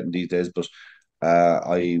lot of betting these days, but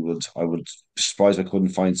I would be surprised if I couldn't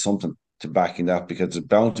find something to back in that because it's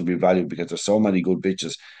bound to be value because there's so many good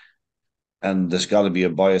bitches, and there's got to be a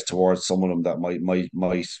bias towards some of them that might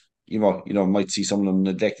might see some of them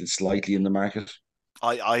neglected slightly in the market.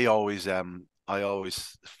 I always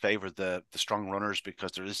favour the strong runners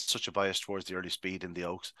because there is such a bias towards the early speed in the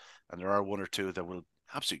Oaks, and there are one or two that will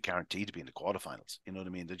absolutely guaranteed to be in the quarterfinals. You know what I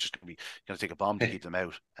mean? They're just going to be going to take a bomb to keep them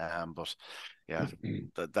out. But yeah,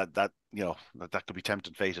 that could be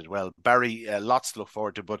tempting fate as well. Barry, lots to look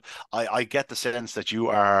forward to, but I get the sense that you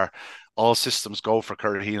are all systems go for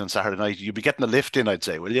Curraheen on Saturday night. You'll be getting a lift in, I'd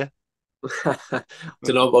say, will you?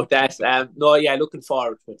 Don't know about that. No, yeah, looking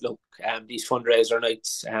forward to it. Look, these fundraiser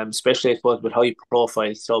nights, especially I suppose with high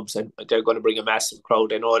profile clubs, and they're going to bring a massive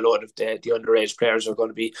crowd. I know a lot of the underage players are going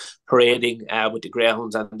to be parading with the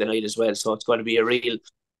Greyhounds on the night as well. So it's going to be a real,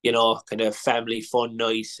 kind of family fun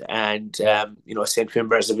night. And St.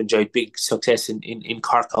 Finbarrs have enjoyed big success in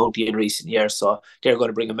Cork County in recent years, so they're going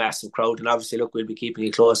to bring a massive crowd. And obviously, look, we'll be keeping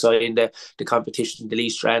a close eye in the competition, the Lee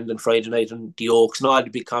Strand on Friday night, and the Oaks, and all the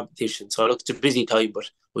big competition. So look, it's a busy time, but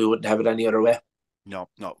we wouldn't have it any other way. No.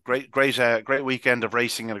 Great weekend of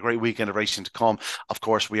racing and a great weekend of racing to come. Of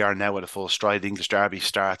course, we are now at a full stride. The English Derby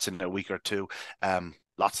starts in a week or two.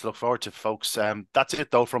 Lots to look forward to, folks. That's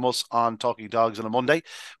it, though, from us on Talking Dogs on a Monday.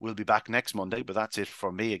 We'll be back next Monday, but that's it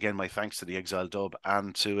for me. Again, my thanks to the Exile Dub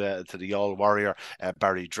and to the All Warrior,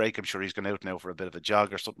 Barry Drake. I'm sure he's going out now for a bit of a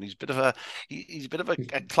jog or something. He's a bit of a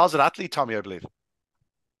closet athlete, Tommy, I believe.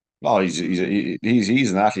 Oh, he's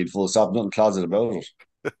an athlete, full stop. Nothing closet about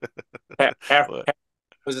it.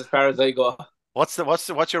 Was as far as I go.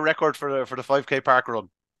 What's your record for the 5K park run?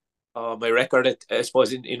 My record, I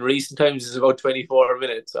suppose, in recent times is about 24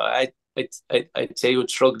 minutes. So I'd say you would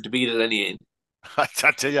struggle to beat it any. I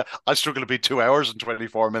tell you, I struggle to beat 2 hours and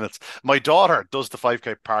 24 minutes. My daughter does the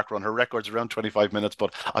 5K park run. Her record's around 25 minutes,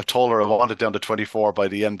 but I've told her I want it down to 24 by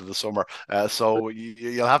the end of the summer. So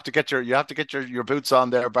you'll have to get your boots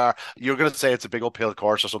on there, Bar. You're going to say it's a big uphill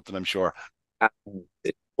course or something, I'm sure.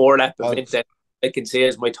 4 lap event that I can say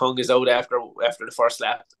as my tongue is out after the first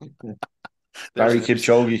lap. Barry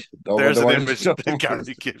Kipchoge. There's an image.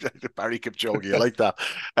 Barry Kipchoge. I like that.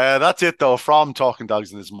 That's it, though, from Talking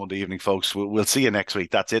Dogs on this Monday evening, folks. We'll see you next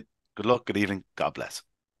week. That's it. Good luck. Good evening. God bless.